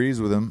me agrees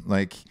with him.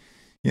 Like,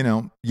 you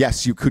know,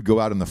 yes, you could go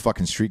out on the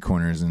fucking street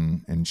corners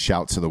and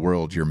shout to the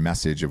world your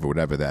message of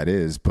whatever that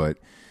is. But,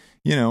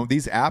 you know,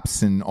 these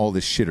apps and all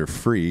this shit are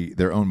free.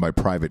 They're owned by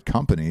private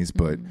companies,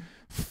 but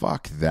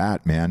fuck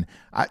that, man.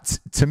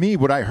 To me,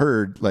 what I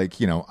heard, like,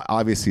 you know,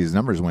 obviously his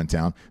numbers went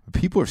down, but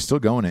people are still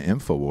going to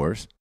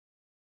InfoWars.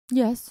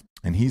 yes.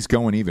 And he's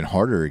going even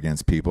harder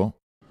against people.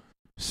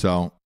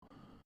 So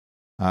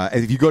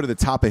if you go to the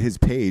top of his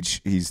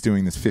page, he's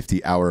doing this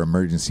 50-hour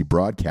emergency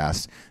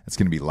broadcast that's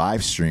going to be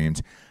live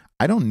streamed.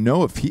 I don't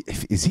know if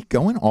is he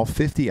going all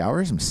 50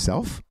 hours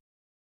himself?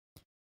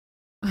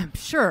 I'm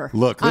sure.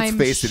 Look, let's I'm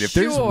face it. If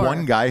there's sure.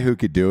 one guy who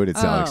could do it,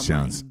 it's Alex Oh,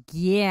 Jones. my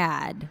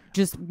God.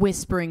 Just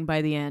whispering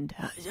by the end.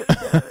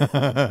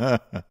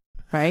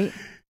 Right?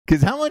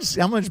 Because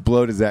how much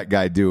blow does that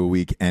guy do a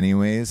week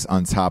anyways,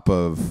 on top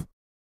of...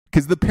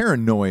 Because the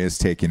paranoia is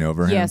taking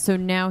over him. Yeah, so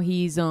now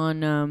he's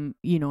on,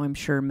 I'm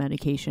sure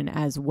medication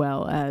as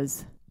well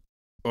as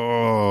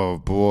Oh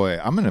boy,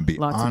 I'm gonna be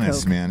Lots of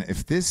honest, Coke. man.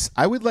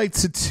 I would like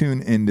to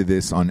tune into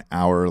this on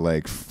hour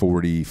like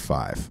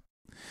 45,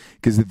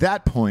 because at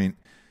that point,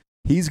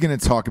 he's gonna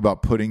talk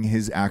about putting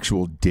his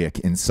actual dick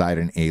inside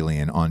an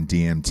alien on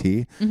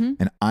DMT,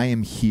 and I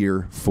am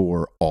here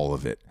for all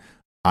of it.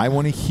 I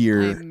want to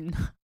hear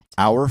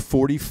hour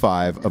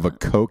 45 of a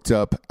coked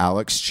up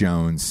Alex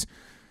Jones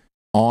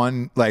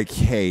on like,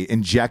 hey,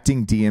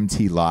 injecting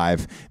DMT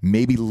live,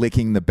 maybe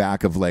licking the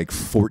back of like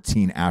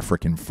 14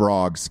 African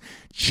frogs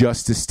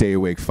just to stay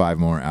awake 5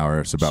 more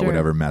hours about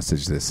whatever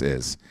message this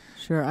is.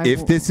 Sure.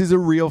 If this is a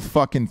real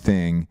fucking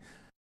thing,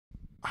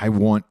 I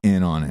want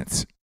in on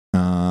it.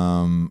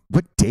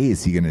 What day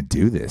is he going to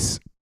do this?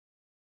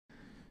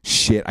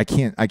 Shit, I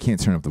can't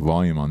turn up the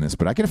volume on this,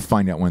 but I got to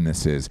find out when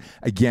this is.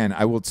 Again,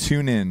 I will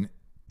tune in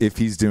if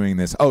he's doing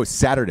this. Oh,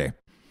 Saturday.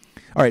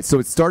 All right, so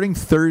it's starting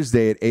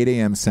Thursday at 8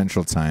 a.m.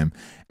 Central Time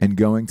and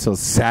going till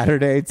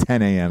Saturday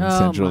 10 a.m.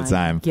 Central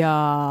Time.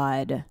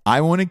 God.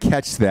 I want to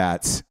catch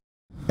that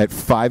at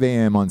 5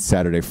 a.m. on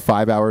Saturday,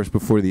 5 hours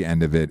before the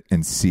end of it,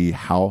 and see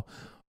how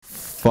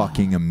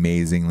fucking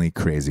amazingly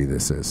crazy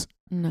this is.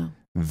 No.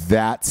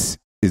 That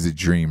is a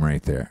dream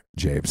right there,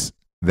 James.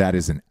 That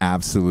is an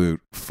absolute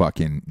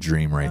fucking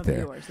dream right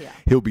there. Yours, yeah.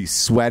 He'll be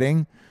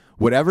sweating.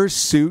 Whatever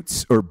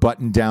suits or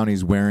button down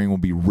he's wearing will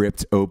be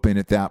ripped open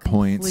at that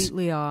point.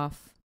 Completely off.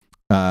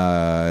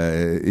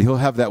 He'll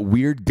have that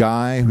weird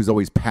guy who's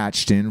always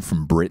patched in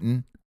from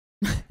Britain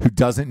who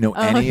doesn't know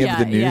any of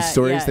the news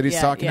stories that he's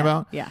talking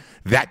about. Yeah.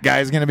 That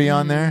guy's going to be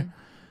on there.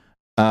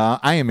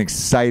 I am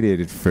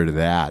excited for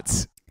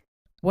that.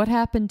 What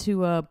happened to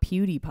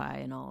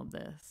PewDiePie in all of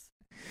this?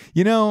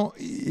 You know,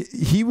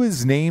 he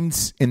was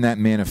named in that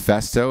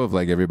manifesto of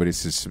like everybody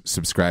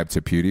subscribed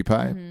to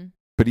PewDiePie,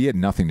 but he had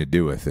nothing to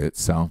do with it.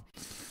 So,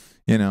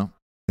 you know,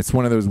 it's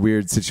one of those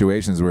weird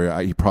situations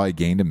where he probably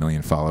gained 1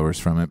 million followers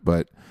from it,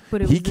 but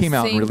it he came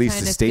out and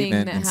released a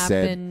statement and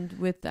said, happened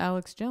with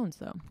Alex Jones,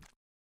 though.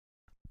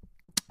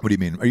 What do you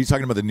mean? Are you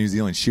talking about the New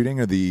Zealand shooting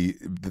or the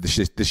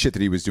shit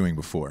that he was doing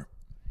before?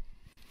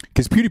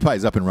 Because PewDiePie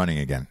is up and running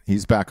again.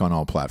 He's back on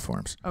all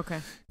platforms. Okay.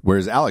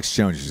 Whereas Alex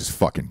Jones is just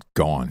fucking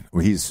gone.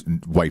 He's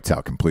wiped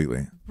out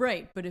completely.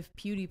 Right, but if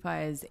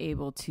PewDiePie is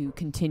able to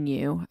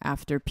continue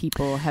after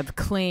people have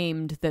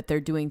claimed that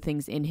they're doing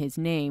things in his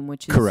name,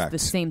 which is Correct. The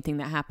same thing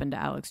that happened to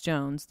Alex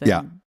Jones. Then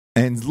Yeah.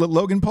 And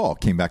Logan Paul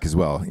came back as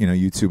well. You know,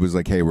 YouTube was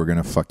like, hey, we're going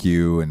to fuck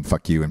you and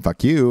fuck you and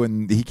fuck you.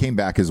 And he came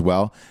back as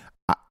well.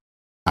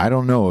 I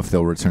don't know if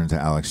they'll return to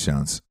Alex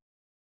Jones.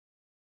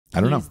 I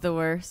don't know. He's the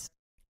worst.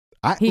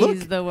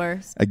 He's the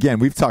worst. Again,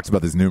 we've talked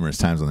about this numerous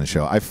times on the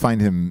show. I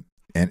find him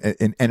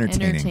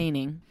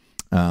entertaining.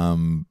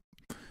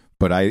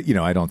 But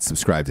I don't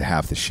subscribe to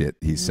half the shit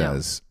he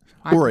says,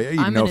 or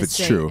even know if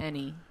it's true.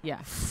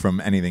 From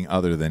anything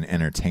other than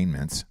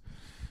entertainment.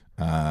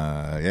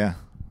 Yeah,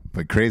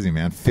 but crazy,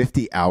 man.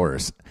 50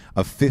 hours,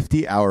 a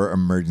 50-hour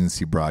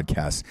emergency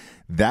broadcast.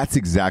 That's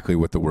exactly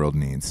what the world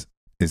needs.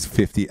 Is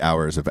 50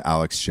 hours of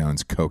Alex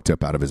Jones coked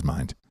up out of his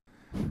mind.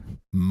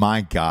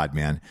 My God,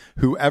 man.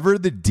 Whoever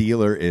the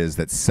dealer is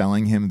that's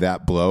selling him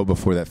that blow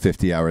before that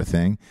 50-hour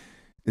thing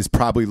is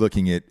probably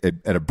looking at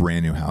a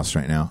brand new house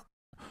right now.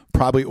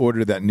 Probably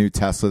ordered that new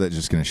Tesla that's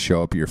just going to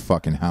show up at your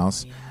fucking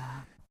house. Yeah.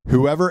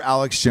 Whoever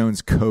Alex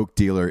Jones coke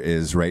dealer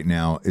is right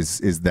now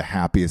is the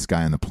happiest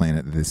guy on the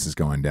planet that this is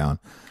going down.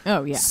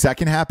 Oh, yeah.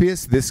 Second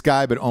happiest, this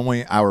guy, but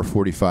only hour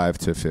 45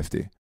 to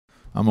 50.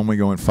 I'm only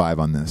going 5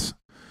 on this.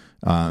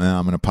 And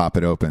I'm going to pop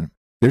it open.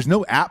 There's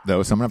no app,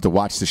 though, so I'm going to have to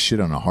watch this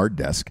shit on a hard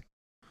desk.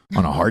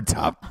 On a hard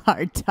top.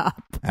 Hard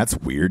top. That's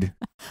weird.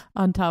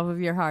 On top of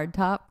your hard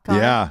top?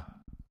 Colin?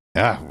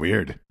 Yeah,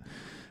 weird.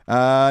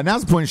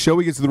 Now's the point of the show.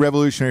 We get to the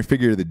revolutionary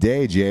figure of the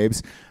day,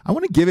 James. I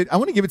want to give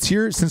it to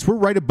you since we're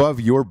right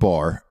above your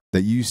bar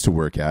that you used to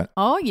work at.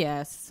 Oh,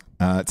 yes.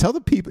 Tell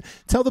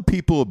the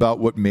people about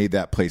what made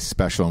that place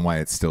special and why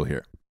it's still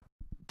here.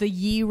 The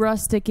Ye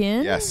Rustic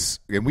Inn? Yes.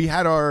 And we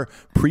had our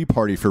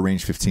pre-party for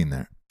Range 15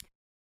 there.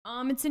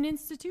 It's an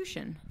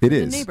institution. It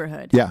is. The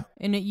neighborhood. Yeah.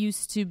 And it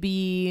used to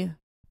be,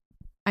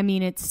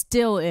 it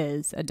still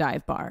is a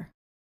dive bar,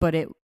 but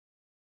it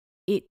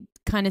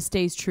kind of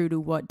stays true to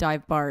what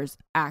dive bars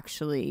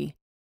actually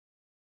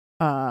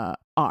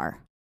are.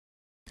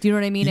 Do you know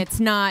what I mean? It's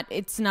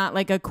not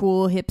like a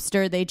cool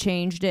hipster. They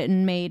changed it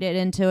and made it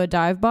into a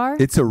dive bar.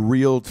 It's a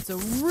real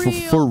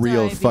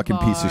fucking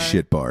bar. Piece of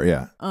shit bar.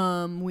 Yeah.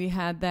 We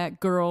had that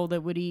girl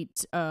that would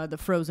eat the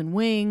frozen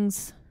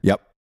wings.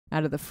 Yep.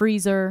 Out of the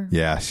freezer.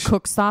 Yeah.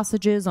 Cook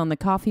sausages on the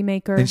coffee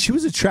maker. And she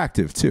was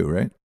attractive too,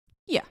 right?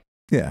 Yeah.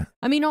 Yeah.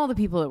 All the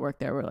people that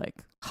worked there were like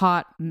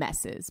hot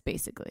messes,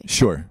 basically.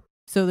 Sure.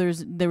 So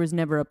there was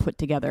never a put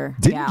together.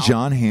 Didn't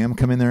John Hamm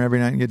come in there every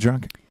night and get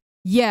drunk?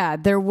 Yeah,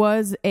 there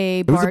was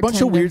a bartender. There was a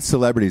bunch of weird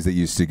celebrities that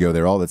used to go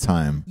there all the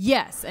time.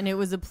 Yes, and it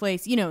was a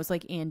place, it was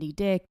like Andy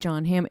Dick,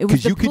 John Hamm. It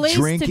was because you could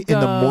drink in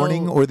the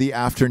morning or the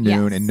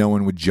afternoon and no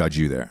one would judge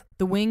you there.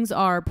 The wings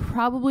are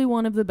probably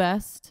one of the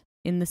best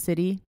in the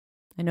city.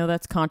 I know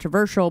that's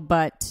controversial,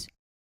 but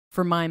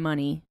for my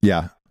money,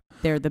 yeah,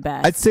 they're the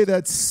best. I'd say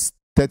that's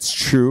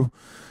true.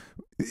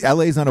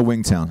 LA's not a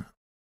wing town.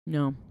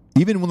 No.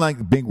 Even when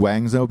like Big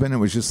Wang's open, it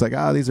was just like,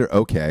 these are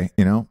okay,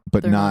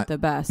 but They're not the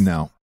best.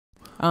 No.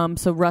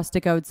 So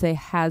Rustic, I would say,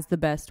 has the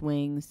best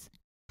wings,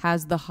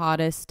 has the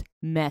hottest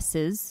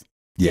messes.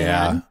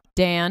 Yeah.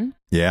 Dan.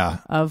 Yeah.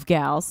 Of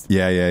gals.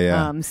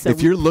 Yeah. So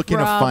if you're looking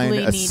to find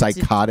probably a need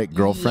psychotic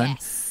girlfriend,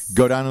 Yes.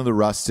 go down to the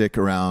Rustic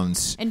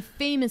around And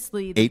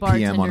famously, the 8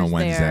 p.m. on a bartenders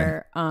Wednesday.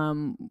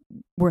 there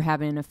were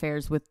having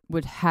affairs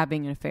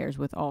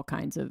with all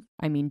kinds of.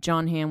 I mean,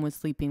 John Hamm was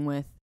sleeping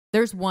with.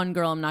 There's one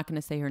girl, I'm not going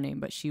to say her name,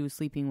 but she was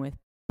sleeping with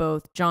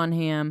both John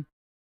Hamm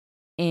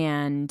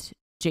and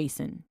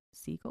Jason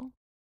Segel.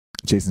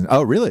 Jason.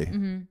 Oh, really?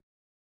 Mm-hmm.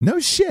 No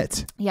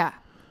shit. Yeah.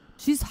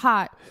 She's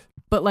hot,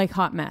 but like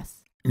hot mess.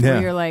 Yeah.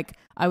 Where you're like,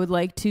 I would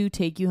like to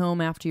take you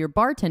home after your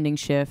bartending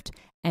shift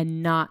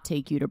and not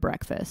take you to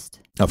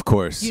breakfast. Of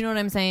course. You know what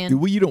I'm saying?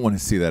 Well, you don't want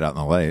to see that out in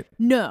the light.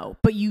 No,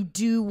 but you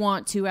do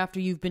want to, after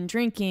you've been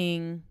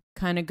drinking,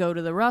 kind of go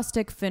to the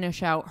Rustic,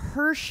 finish out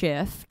her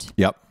shift.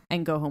 Yep.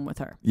 And go home with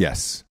her.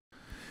 Yes.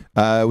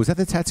 Was that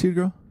the tattooed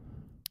girl?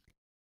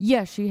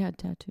 Yeah, she had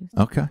tattoos.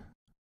 Okay.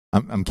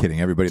 I'm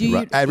kidding. Everybody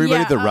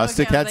at the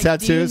Rustic had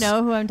tattoos. Do you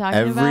know who I'm talking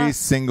about? Every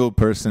single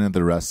person at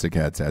the Rustic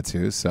had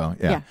tattoos. So,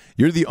 yeah.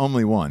 You're the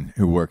only one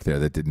who worked there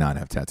that did not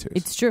have tattoos.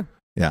 It's true.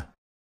 Yeah.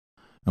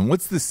 And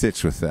what's the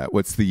sitch with that?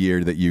 What's the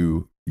year that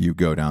you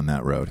go down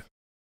that road?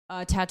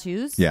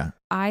 Tattoos? Yeah.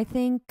 I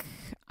think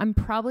I'm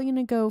probably going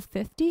to go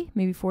 50,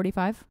 maybe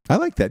 45. I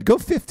like that. Go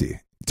 50.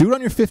 Do it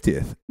on your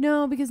 50th.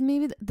 No, because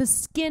maybe the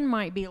skin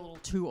might be a little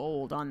too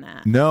old on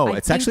that. No, I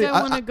it's think actually,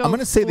 I'm going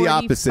to say the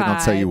opposite, and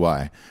I'll tell you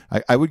why.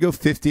 I would go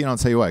 50, and I'll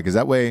tell you why. Because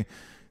that way,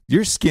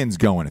 your skin's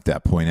going at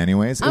that point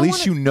anyways. At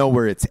least you know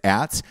where it's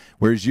at.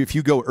 Whereas if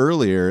you go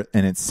earlier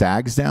and it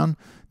sags down,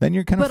 then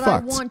you're kind of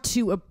fucked.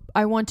 But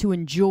I want to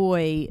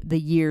enjoy the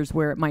years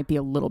where it might be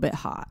a little bit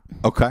hot.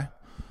 Okay.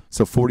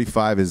 So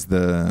 45 is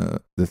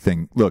the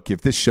thing. Look, if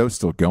this show's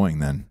still going,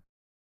 then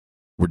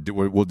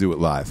we'll do it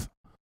live.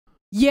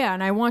 Yeah,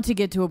 and I want to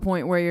get to a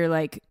point where you're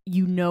like,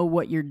 you know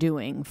what you're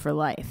doing for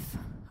life.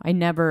 I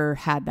never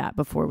had that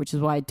before, which is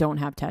why I don't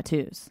have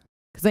tattoos.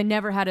 Because I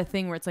never had a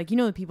thing where it's like,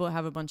 the people that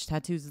have a bunch of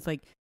tattoos, it's like,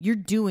 you're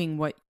doing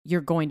what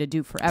you're going to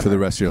do forever. For the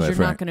rest of your life, You're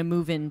right? not going to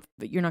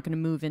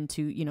move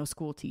into,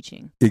 school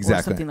teaching. Exactly.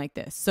 Or something like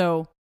this.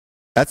 So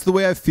that's the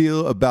way I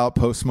feel about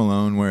Post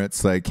Malone, where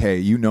it's like, hey,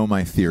 you know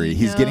my theory.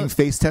 He's getting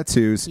face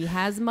tattoos. He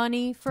has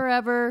money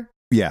forever.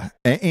 Yeah,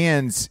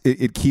 and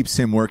it keeps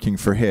him working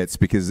for hits,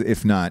 because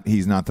if not,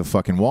 he's not the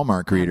fucking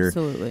Walmart greeter.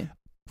 Absolutely.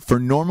 For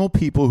normal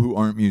people who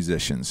aren't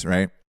musicians,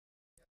 right?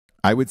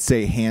 I would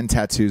say hand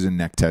tattoos and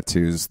neck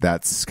tattoos,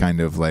 that's kind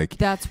of like...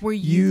 That's where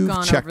you've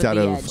gone checked over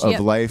out the of edge.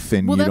 life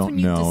and you don't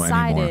know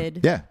anymore.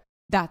 Yeah.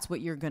 That's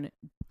what you're going to...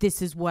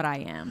 This is what I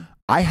am.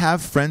 I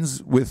have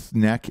friends with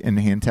neck and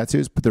hand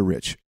tattoos, but they're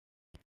rich.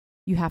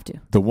 You have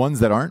to. The ones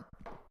that aren't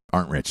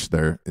rich.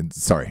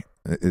 Sorry.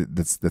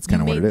 That's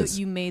kind of what it is.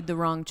 You made the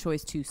wrong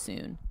choice too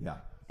soon. Yeah.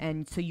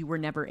 And so you were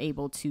never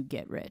able to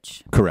get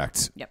rich.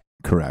 Correct. Yep.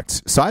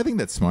 Correct. So I think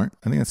that's smart.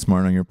 I think that's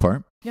smart on your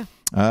part. Yeah.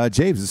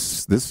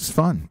 James, this is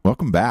fun.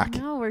 Welcome back.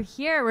 No, we're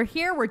here.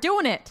 We're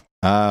doing it.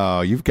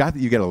 Oh, you got a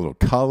little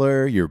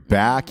color. You're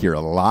back. You're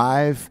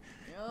alive.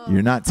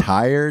 You're not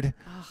tired.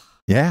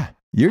 Yeah.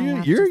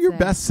 You're your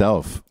best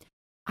self.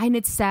 And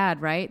it's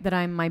sad, right? That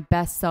I'm my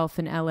best self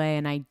in LA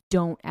and I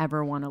don't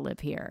ever want to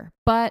live here.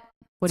 But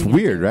it's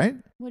weird, right?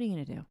 What are you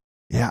going to do?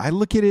 Yeah, I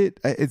look at it.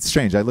 It's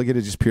strange. I look at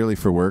it just purely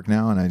for work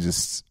now, and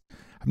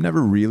I've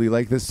never really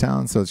liked this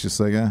town, so it's just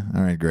like, all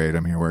right, great.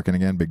 I'm here working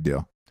again. Big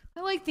deal.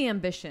 I like the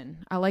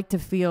ambition. I like to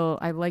feel.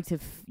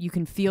 You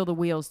can feel the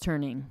wheels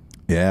turning.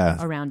 Yeah,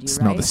 around you.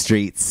 Smell right? the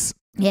streets.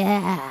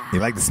 Yeah, you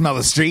like to smell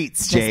the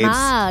streets, James.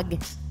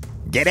 Smog.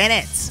 Get in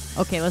it.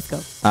 Okay, let's go.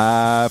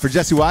 For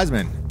Jessie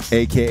Wiseman,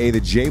 a.k.a.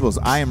 the Jables,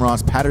 I am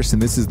Ross Patterson.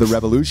 This is The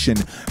Revolution.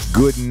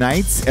 Good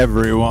night,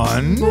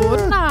 everyone.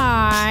 Good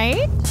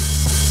night.